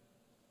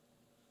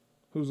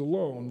who's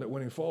alone, that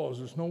when he falls,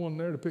 there's no one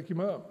there to pick him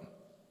up.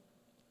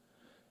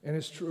 And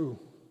it's true.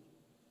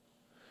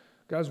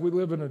 Guys, we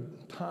live in a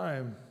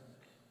time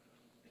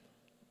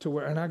to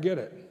where, and I get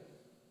it,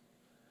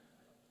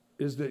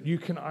 is that you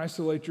can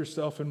isolate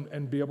yourself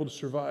and be able to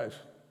survive.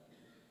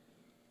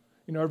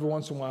 You know, every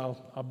once in a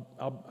while,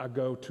 I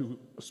go to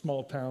a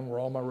small town where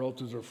all my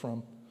relatives are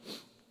from,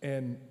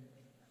 and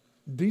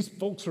these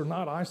folks are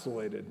not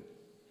isolated.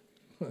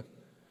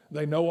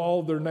 They know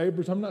all their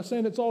neighbors. I'm not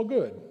saying it's all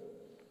good,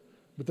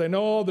 but they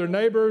know all their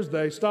neighbors.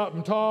 They stop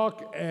and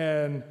talk,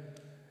 and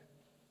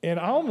I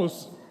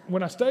almost,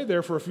 when I stay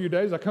there for a few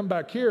days, I come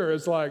back here,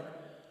 it's like,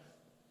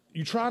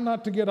 you try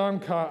not to get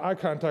eye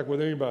contact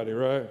with anybody,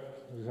 right?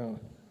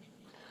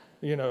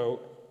 You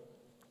know,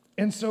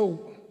 and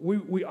so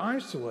we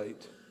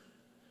isolate.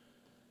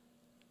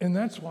 And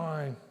that's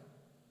why,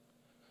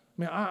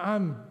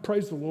 I'm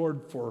praise the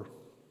Lord for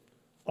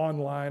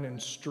online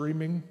and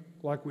streaming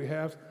like we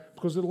have,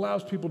 because it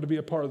allows people to be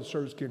a part of the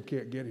service can't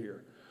get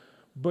here.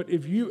 But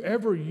if you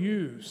ever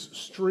use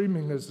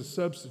streaming as a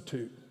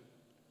substitute,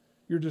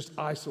 you're just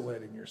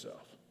isolating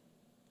yourself.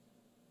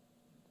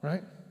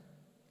 right?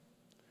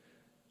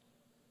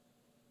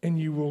 And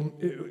you will,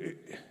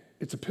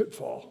 it's a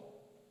pitfall.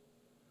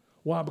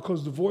 Why?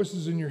 Because the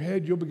voices in your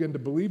head, you'll begin to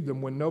believe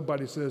them when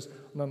nobody says,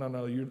 no,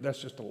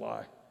 that's just a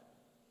lie.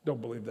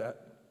 Don't believe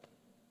that.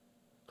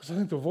 Because I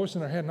think the voice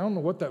in our head, and I don't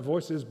know what that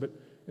voice is,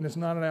 and it's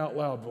not an out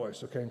loud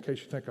voice, okay, in case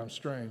you think I'm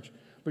strange.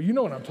 But you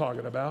know what I'm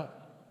talking about.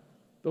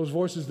 Those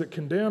voices that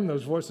condemn,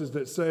 those voices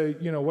that say,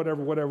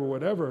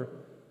 whatever.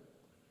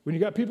 When you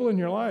got people in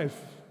your life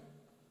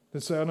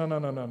that say, oh,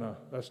 no,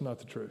 that's not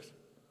the truth.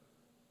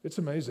 It's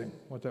amazing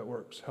what that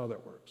works, how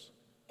that works.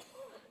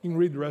 You can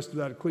read the rest of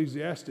that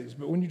Ecclesiastes,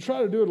 but when you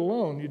try to do it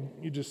alone,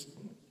 it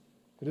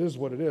is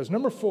what it is.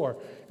 Number 4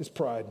 is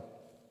pride.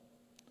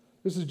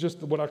 This is just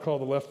what I call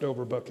the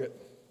leftover bucket.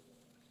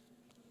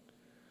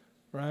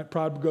 Right?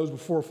 Pride goes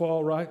before a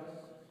fall, right?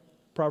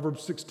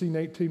 Proverbs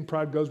 16:18,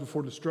 pride goes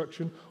before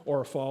destruction,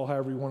 or a fall,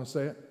 however you want to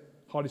say it.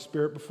 Haughty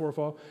spirit before a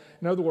fall.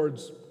 In other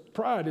words,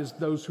 pride is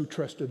those who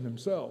trust in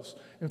themselves.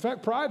 In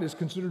fact, pride is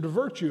considered a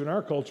virtue in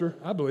our culture,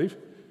 I believe.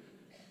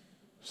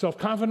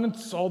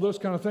 Self-confidence, all those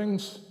kind of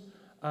things.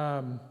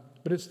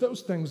 But it's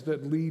those things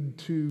that lead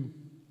to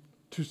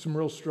some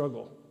real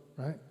struggle,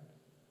 right?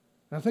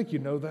 And I think you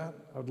know that.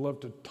 I'd love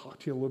to talk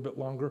to you a little bit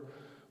longer,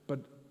 but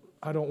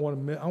I don't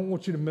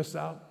want you to miss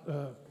out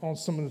on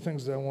some of the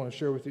things that I want to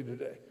share with you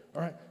today.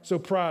 All right? So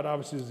pride,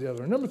 obviously, is the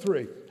other. Number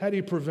 3, how do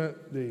you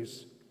prevent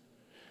these?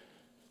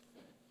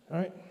 All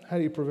right? How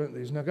do you prevent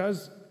these? Now,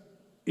 guys,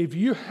 if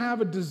you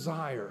have a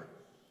desire,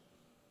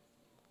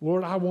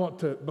 Lord, I want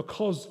to,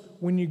 because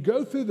when you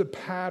go through the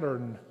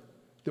pattern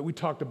that we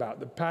talked about,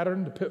 the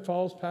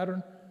pitfalls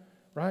pattern,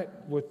 right?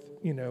 With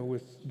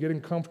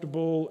getting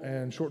comfortable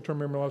and short-term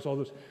memory loss, all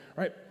this,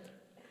 right?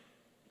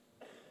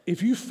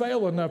 If you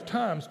fail enough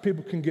times,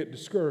 people can get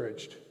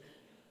discouraged.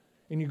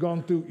 And you've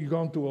gone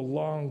through a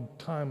long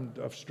time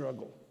of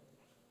struggle.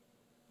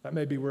 That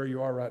may be where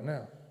you are right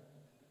now.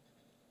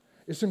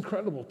 It's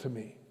incredible to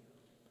me,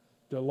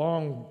 the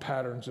long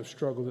patterns of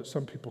struggle that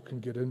some people can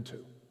get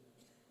into.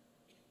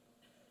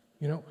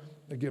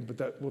 Again,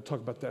 but we'll talk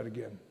about that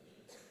again.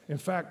 In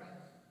fact,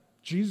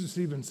 Jesus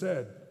even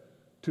said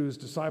to his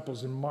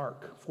disciples in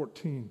Mark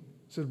 14,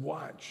 he said,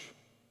 watch,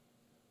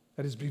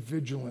 that is, be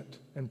vigilant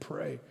and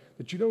pray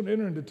that you don't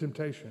enter into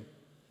temptation.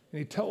 And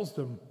he tells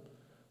them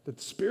that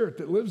the spirit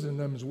that lives in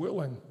them is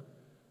willing,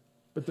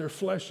 but their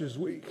flesh is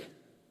weak,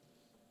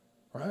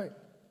 right?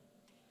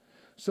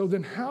 So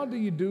then how do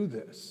you do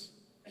this?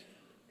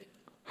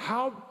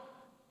 How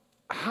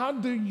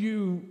do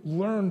you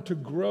learn to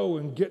grow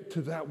and get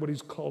to that what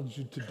he's called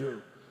you to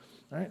do,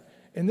 right?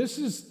 And this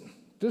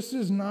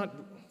is not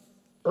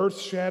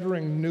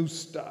earth-shattering new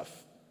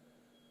stuff.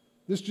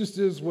 This just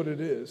is what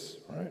it is,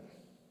 right?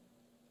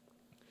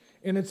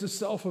 And it's a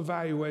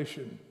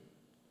self-evaluation.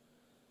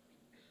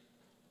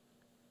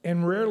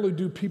 And rarely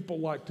do people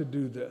like to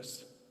do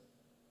this.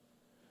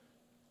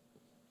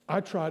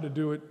 I try to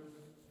do it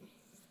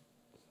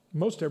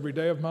most every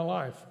day of my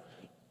life,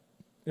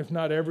 if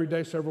not every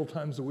day, several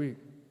times a week.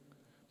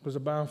 Because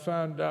I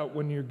found out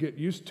when you get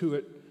used to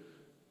it,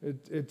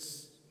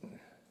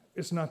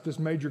 it's not this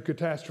major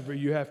catastrophe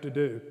you have to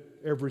do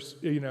every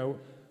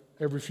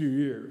few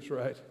years,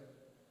 right?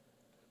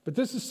 But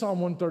this is Psalm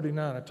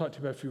 139 I talked to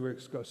you about a few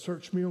weeks ago.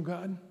 Search me, O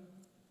God.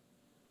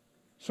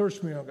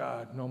 Search me, O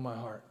God, know my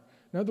heart.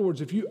 In other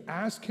words, if you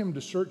ask him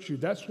to search you,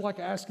 that's like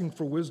asking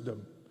for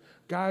wisdom.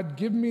 God,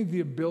 give me the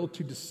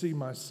ability to see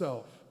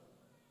myself.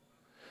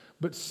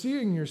 But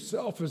seeing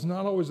yourself is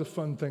not always a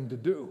fun thing to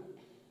do.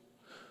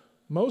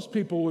 Most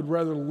people would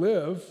rather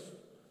live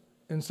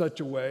in such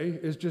a way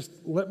as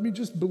let me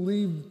just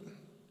believe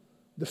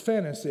the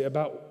fantasy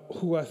about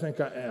who I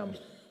think I am.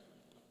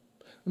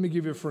 Let me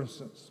give you for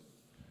instance.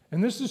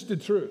 And this is the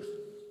truth.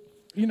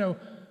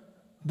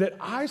 That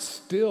I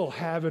still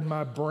have in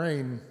my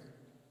brain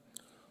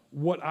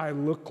what I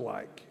look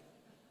like.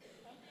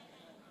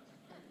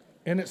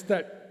 And it's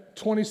that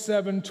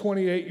 27,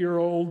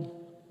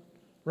 28-year-old,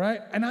 right?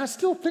 And I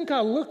still think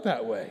I look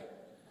that way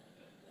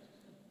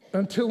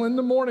until in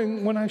the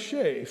morning when I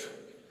shave.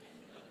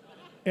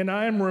 And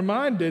I am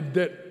reminded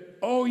that,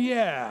 oh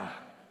yeah,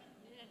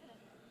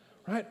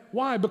 right?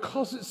 Why?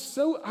 Because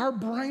our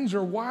brains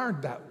are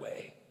wired that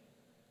way.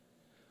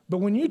 But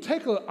when you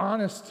take an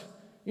honest,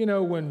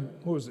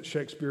 what was it,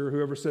 Shakespeare,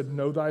 whoever said,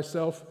 know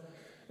thyself?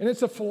 And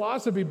it's a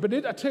philosophy, but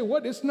I tell you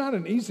what, it's not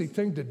an easy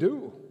thing to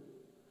do.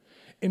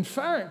 In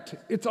fact,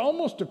 it's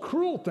almost a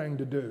cruel thing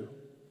to do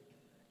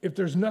if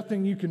there's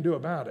nothing you can do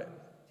about it.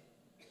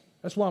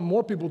 That's why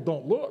more people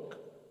don't look.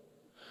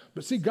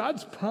 But see,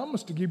 God's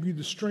promised to give you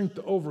the strength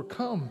to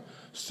overcome.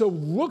 So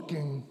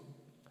looking,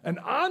 an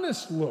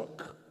honest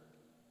look,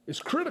 is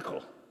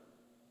critical.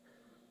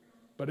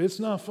 But it's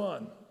not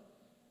fun.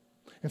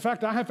 In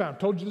fact, I've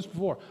told you this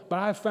before, but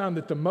I have found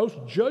that the most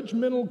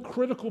judgmental,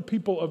 critical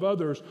people of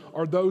others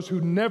are those who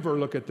never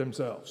look at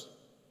themselves.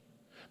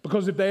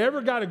 Because if they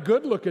ever got a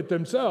good look at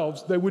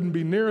themselves, they wouldn't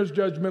be near as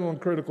judgmental and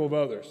critical of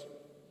others.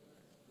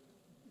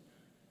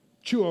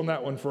 Chew on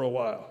that one for a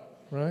while,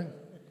 right?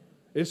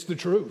 It's the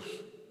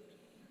truth.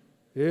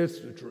 It's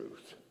the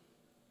truth.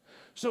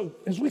 So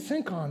as we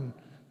think on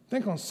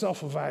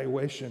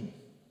self-evaluation,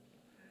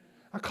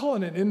 I call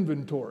it an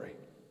inventory.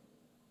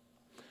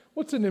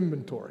 What's an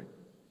inventory?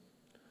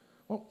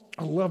 Well,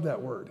 I love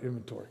that word,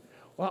 inventory.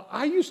 Well,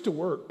 I used to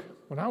work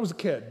when I was a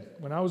kid,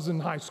 when I was in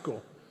high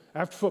school,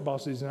 after football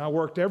season. I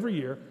worked every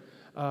year,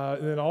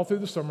 and then all through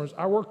the summers.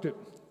 I worked at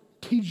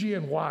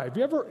TGNY. Have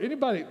you ever,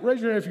 anybody,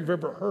 raise your hand if you've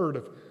ever heard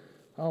of,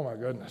 oh my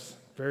goodness,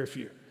 very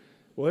few.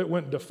 Well, it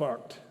went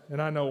defunct,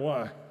 and I know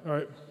why. All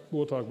right,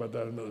 we'll talk about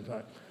that another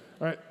time.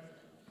 All right,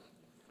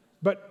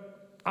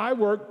 but I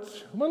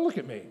worked, well, look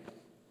at me.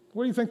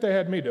 What do you think they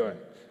had me doing?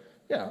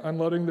 Yeah,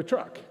 unloading the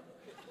truck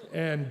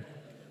and,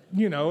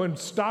 and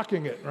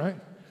stocking it, right?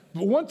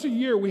 But once a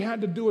year, we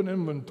had to do an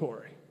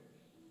inventory.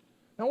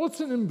 Now, what's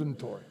an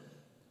inventory?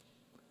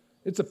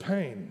 It's a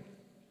pain.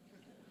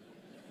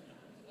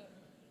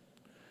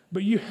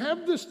 But you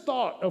have this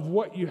thought of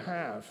what you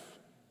have.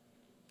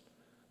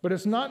 But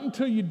it's not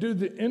until you do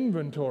the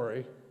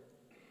inventory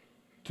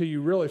till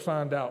you really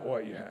find out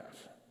what you have.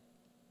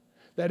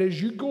 That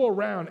is, you go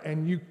around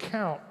and you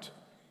count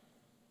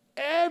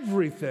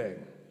everything.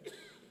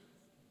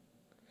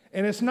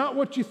 And it's not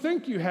what you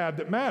think you have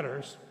that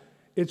matters.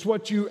 It's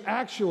what you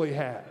actually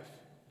have.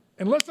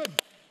 And listen,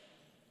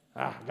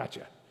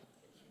 gotcha.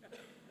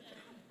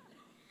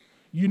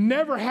 You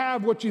never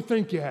have what you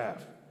think you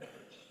have.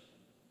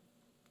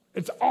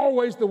 It's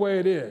always the way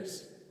it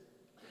is.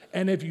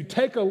 And if you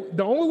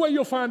the only way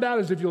you'll find out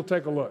is if you'll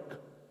take a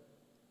look.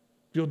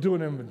 You'll do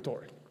an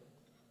inventory.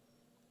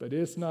 But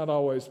it's not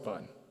always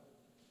fun.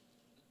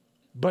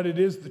 But it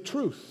is the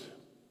truth.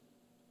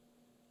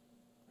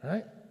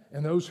 Right?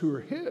 And those who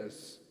are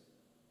his,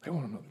 they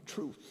want to know the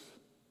truth.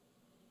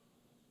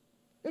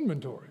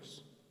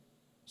 Inventories.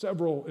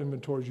 Several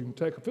inventories you can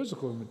take. A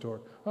physical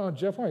inventory. Oh,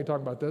 Jeff, why are you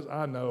talking about this?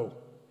 I know.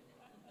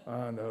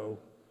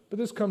 But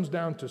this comes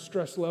down to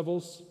stress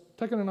levels,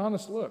 taking an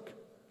honest look.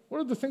 What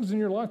are the things in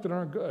your life that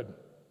aren't good?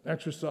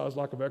 Exercise,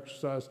 lack of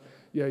exercise.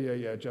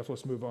 Yeah, Jeff,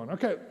 let's move on.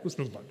 Okay, let's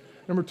move on.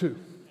 Number 2.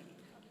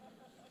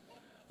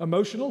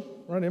 Emotional,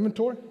 right?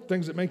 Inventory.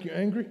 Things that make you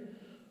angry,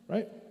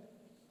 right?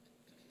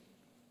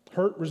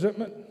 Hurt,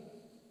 resentment.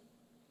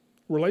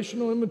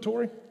 Relational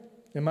inventory.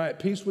 Am I at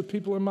peace with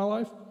people in my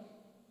life?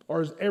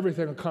 Or is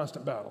everything a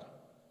constant battle?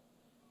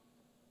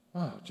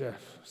 Oh,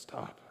 Jeff,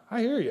 stop.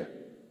 I hear you.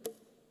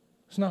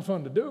 It's not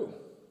fun to do.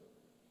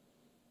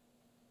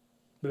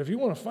 But if you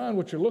want to find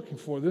what you're looking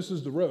for, this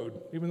is the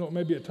road, even though it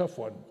may be a tough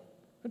one.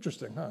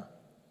 Interesting, huh?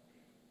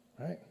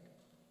 Right?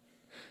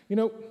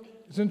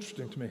 It's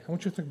interesting to me. I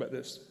want you to think about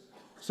this.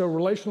 So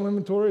relational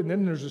inventory, and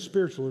then there's a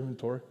spiritual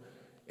inventory.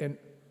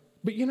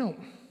 But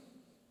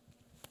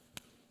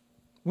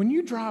when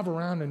you drive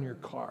around in your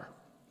car,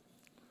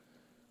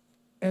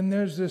 and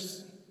there's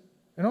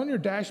and on your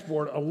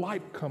dashboard, a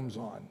light comes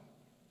on.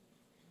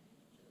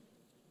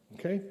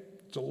 Okay?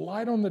 It's a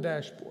light on the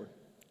dashboard.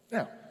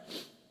 Now,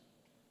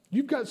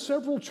 you've got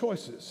several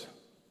choices.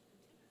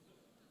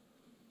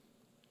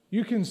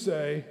 You can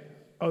say,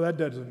 oh, that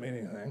doesn't mean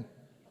anything.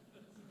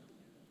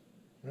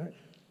 Right?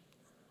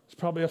 It's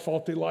probably a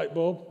faulty light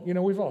bulb.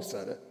 We've all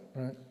said it,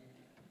 right?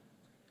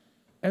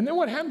 And then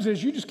what happens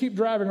is you just keep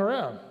driving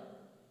around.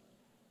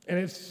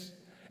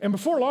 And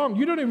before long,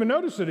 you don't even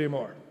notice it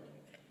anymore.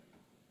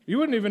 You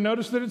wouldn't even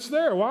notice that it's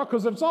there. Why?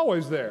 Because it's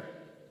always there.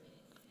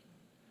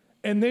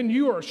 And then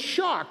you are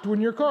shocked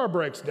when your car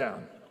breaks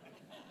down.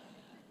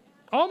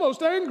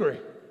 Almost angry.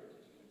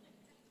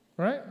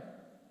 Right?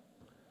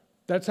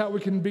 That's how we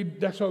can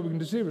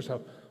deceive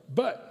ourselves.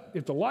 But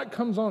if the light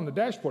comes on the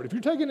dashboard, if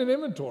you're taking an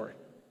inventory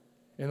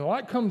and the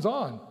light comes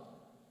on,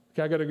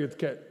 okay, I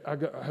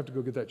have to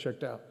go get that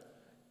checked out.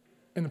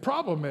 And the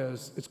problem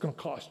is, it's going to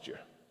cost you.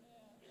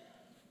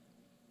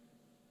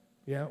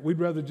 Yeah, we'd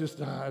rather just,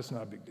 it's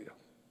not a big deal.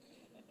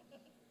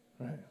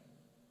 Right?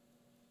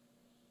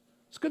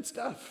 It's good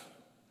stuff.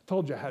 I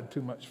told you I had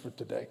too much for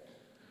today.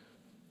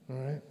 All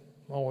right?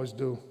 Always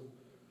do.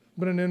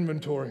 But an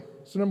inventory.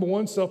 So number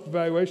 1,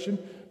 self-evaluation.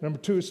 Number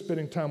 2 is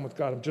spending time with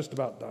God. I'm just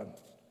about done.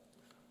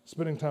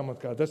 Spending time with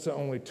God. That's the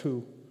only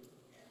 2.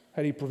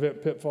 How do you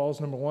prevent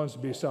pitfalls? Number 1 is to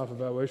be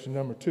self-evaluation.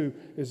 Number 2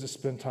 is to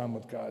spend time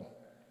with God.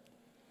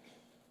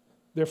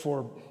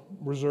 Therefore,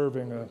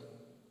 reserving a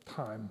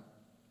time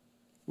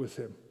with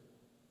him.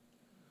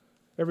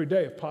 Every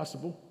day, if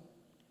possible.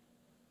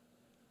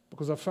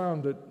 Because I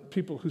found that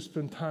people who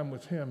spend time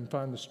with him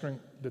find the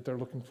strength that they're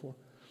looking for.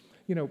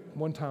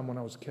 One time when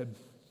I was a kid,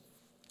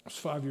 I was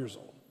 5 years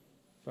old.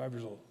 5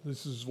 years old.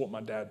 This is what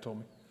my dad told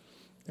me.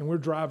 And we're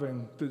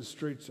driving through the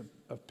streets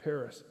of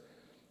Paris.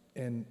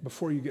 And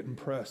before you get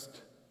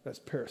impressed, that's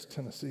Paris,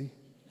 Tennessee.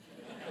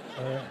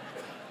 All right?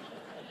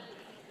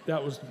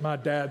 That was my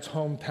dad's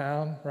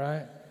hometown,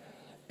 right?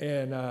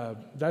 And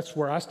that's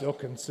where I still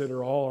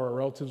consider all our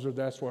relatives, or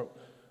that's where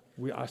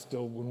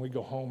when we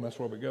go home, that's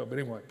where we go. But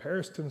anyway,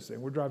 Paris, Tennessee,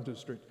 we're driving through the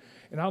street.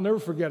 And I'll never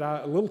forget,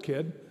 a little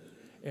kid,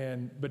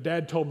 but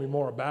Dad told me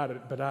more about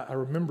it, but I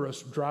remember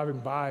us driving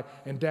by,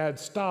 and Dad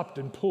stopped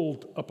and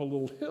pulled up a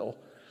little hill.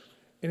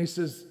 And he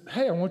says,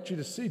 hey, I want you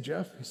to see,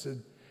 Jeff. He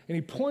said, and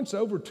he points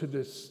over to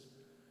this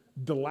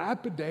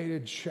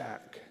dilapidated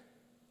shack.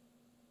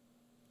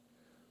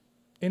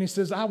 And he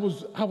says, I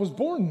was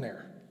born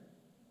there.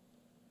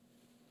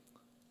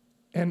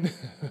 And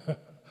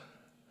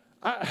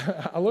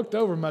I looked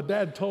over, my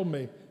dad told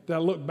me that I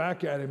looked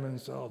back at him and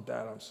said, oh,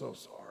 Dad, I'm so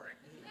sorry.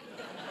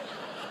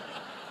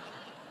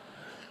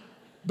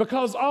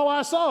 Because all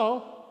I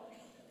saw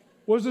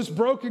was this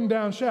broken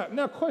down shack.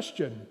 Now,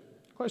 question.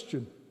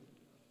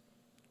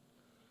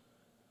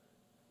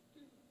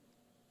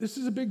 This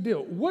is a big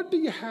deal. What do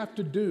you have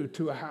to do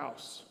to a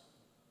house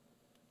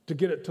to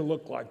get it to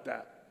look like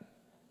that?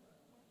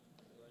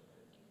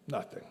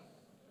 Nothing.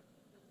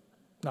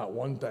 Not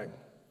one thing.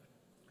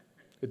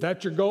 If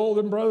that's your goal,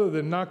 then brother,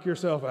 then knock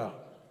yourself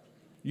out.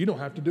 You don't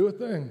have to do a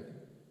thing.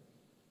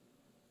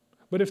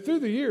 But if through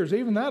the years,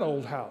 even that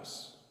old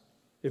house,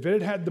 if it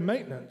had had the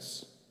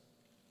maintenance,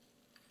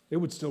 it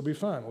would still be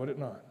fine, would it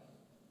not?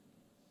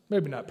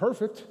 Maybe not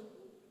perfect,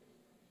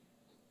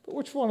 but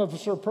which one of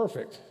us are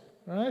perfect,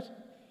 right?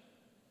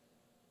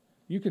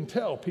 You can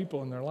tell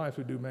people in their life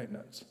who do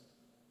maintenance.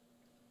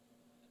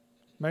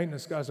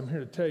 Maintenance, guys, I'm here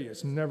to tell you,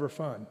 it's never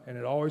fun, and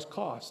it always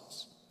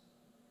costs.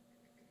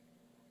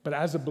 But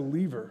as a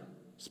believer,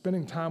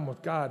 spending time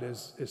with God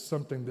is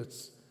something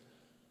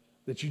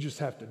that you just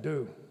have to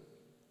do.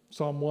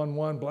 Psalm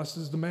 1:1, blessed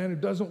is the man who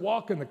doesn't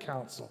walk in the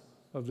counsel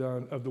of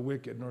the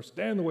wicked, nor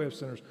stand in the way of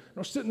sinners,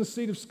 nor sit in the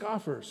seat of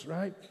scoffers,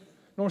 right?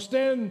 Nor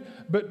stand,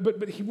 but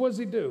what does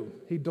he do?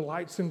 He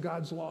delights in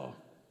God's law,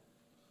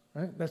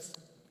 right? That's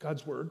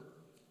God's word,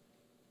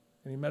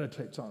 and he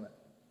meditates on it.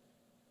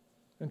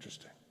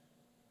 Interesting.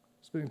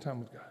 Spending time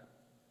with God.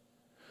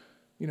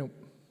 You know,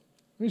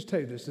 let me just tell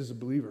you this as a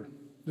believer.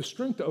 The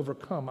strength to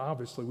overcome,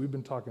 obviously, we've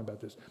been talking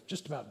about this,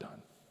 just about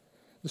done.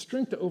 The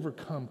strength to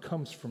overcome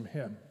comes from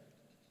him.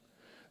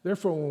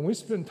 Therefore, when we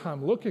spend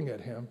time looking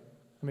at him,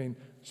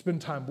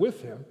 spend time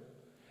with him,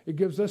 it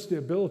gives us the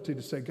ability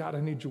to say, God,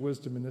 I need your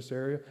wisdom in this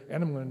area,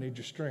 and I'm going to need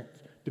your strength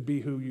to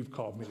be who you've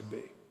called me to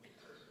be,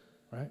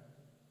 right?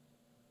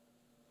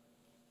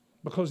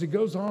 Because he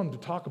goes on to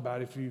talk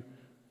about if you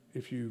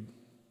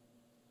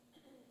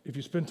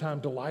spend time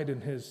delight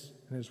in his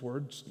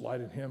words,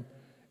 delight in him,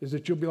 is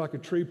that you'll be like a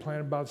tree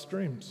planted by the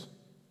streams,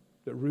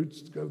 that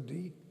roots go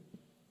deep.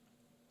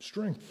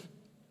 Strength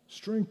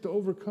to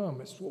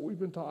overcome. It's what we've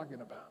been talking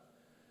about.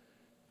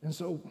 And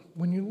so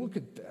when you look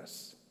at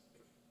this,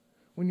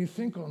 when you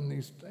think on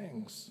these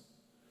things,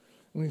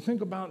 when you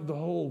think about the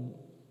whole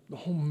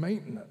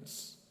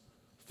maintenance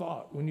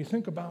thought, when you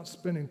think about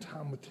spending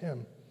time with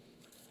him,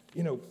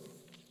 you know,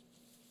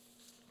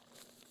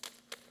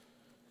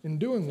 in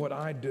doing what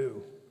I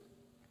do,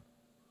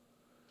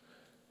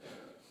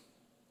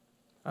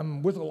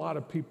 I'm with a lot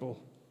of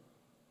people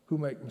who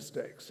make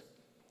mistakes.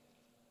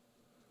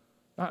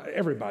 Not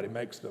everybody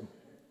makes them,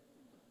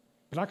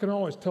 but I can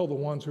always tell the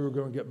ones who are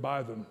going to get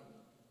by them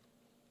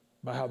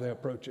by how they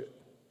approach it,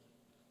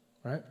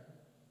 right?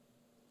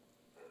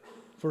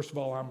 First of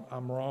all,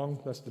 I'm wrong.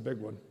 That's the big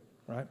one,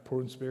 right?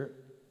 Poor in spirit.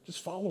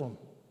 Just follow them.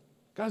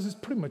 Guys, it's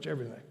pretty much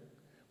everything.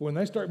 When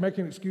they start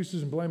making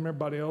excuses and blaming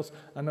everybody else,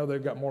 I know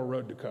they've got more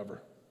road to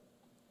cover,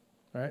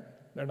 right?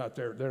 They're not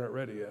there. They're not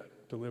ready yet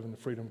to live in the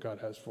freedom God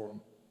has for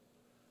them.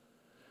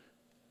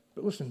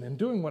 But listen, in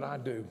doing what I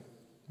do,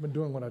 I've been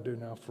doing what I do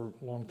now for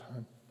a long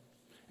time.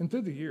 And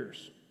through the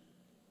years,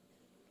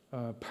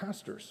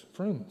 pastors,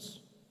 friends,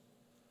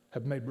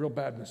 have made real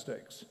bad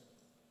mistakes.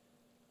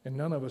 And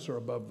none of us are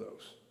above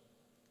those,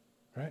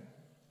 right?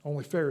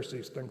 Only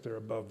Pharisees think they're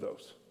above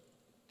those.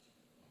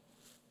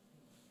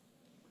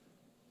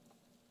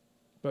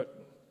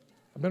 But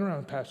I've been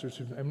around pastors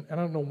and I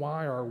don't know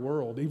why our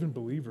world, even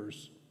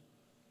believers,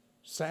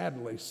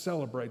 sadly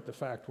celebrate the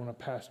fact when a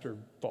pastor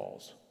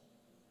falls.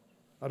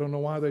 I don't know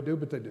why they do,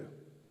 but they do.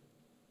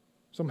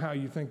 Somehow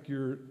you think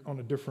you're on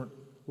a different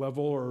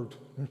level or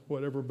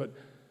whatever, but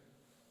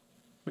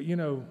you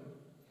know,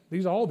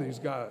 all these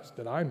guys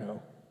that I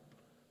know,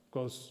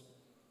 because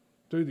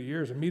through the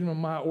years, and even on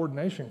my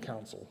ordination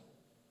council,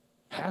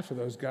 half of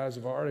those guys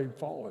have already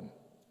fallen.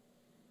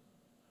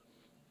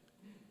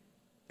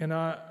 And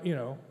I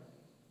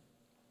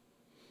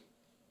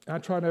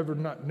try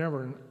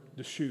never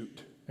to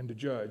shoot and to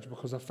judge,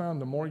 because I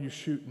found the more you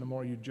shoot and the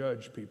more you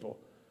judge people,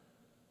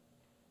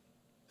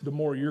 the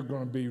more you're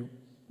going to be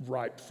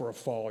ripe for a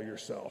fall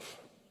yourself.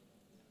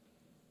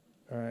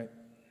 All right?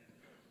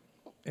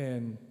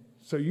 And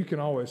so you can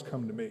always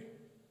come to me.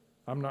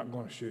 I'm not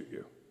going to shoot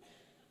you.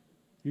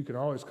 You can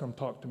always come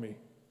talk to me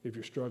if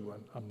you're struggling.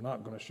 I'm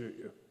not going to shoot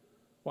you.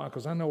 Why?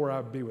 Because I know where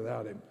I'd be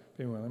without him.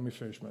 Anyway, let me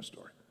finish my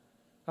story.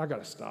 I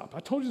got to stop. I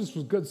told you this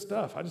was good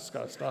stuff. I just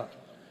got to stop.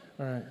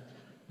 All right?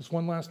 Just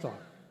one last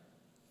thought.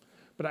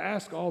 But I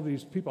ask all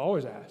these people, I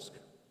always ask,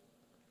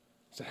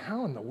 I said,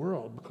 how in the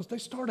world? Because they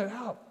started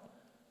out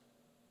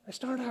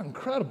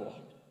incredible.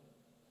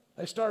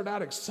 They started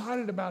out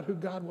excited about who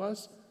God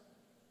was.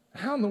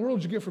 How in the world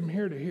did you get from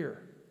here to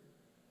here?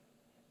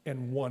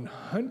 And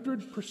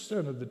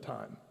 100% of the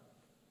time,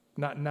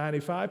 not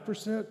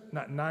 95%,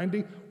 not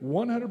 90%,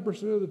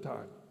 100% of the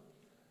time,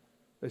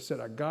 they said,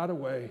 I got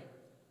away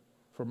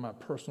from my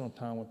personal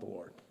time with the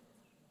Lord.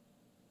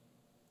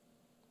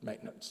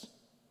 maintenance.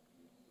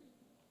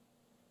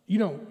 You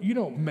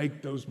don't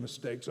make those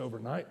mistakes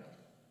overnight.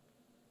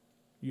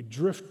 You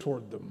drift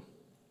toward them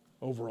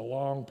over a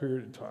long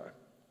period of time,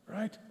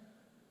 right?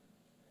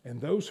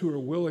 And those who are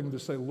willing to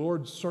say,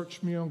 Lord,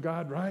 search me, oh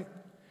God, right?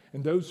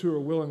 And those who are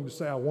willing to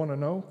say, I want to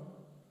know.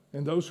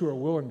 And those who are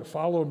willing to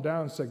follow him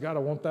down and say, God, I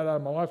want that out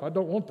of my life. I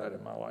don't want that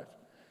in my life.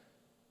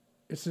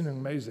 It's an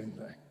amazing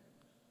thing.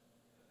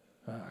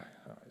 All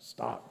right,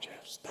 stop,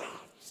 Jeff, stop.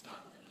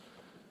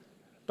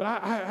 But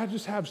I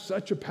just have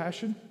such a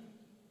passion.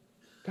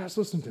 Guys,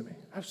 listen to me.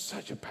 I have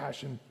such a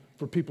passion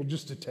for people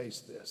just to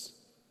taste this.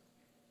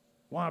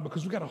 Why?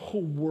 Because we've got a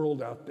whole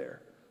world out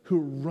there who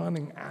are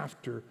running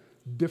after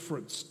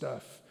different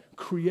stuff,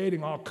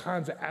 creating all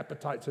kinds of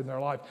appetites in their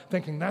life,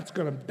 thinking that's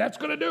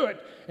gonna do it.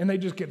 And they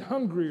just get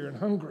hungrier and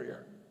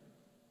hungrier.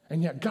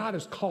 And yet God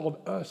has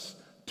called us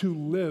to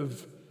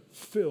live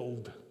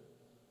filled,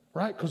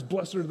 right? Because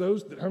blessed are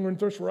those that hunger and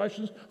thirst for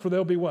righteousness, for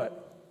they'll be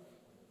what?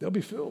 They'll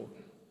be filled.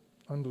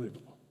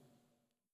 Unbelievable.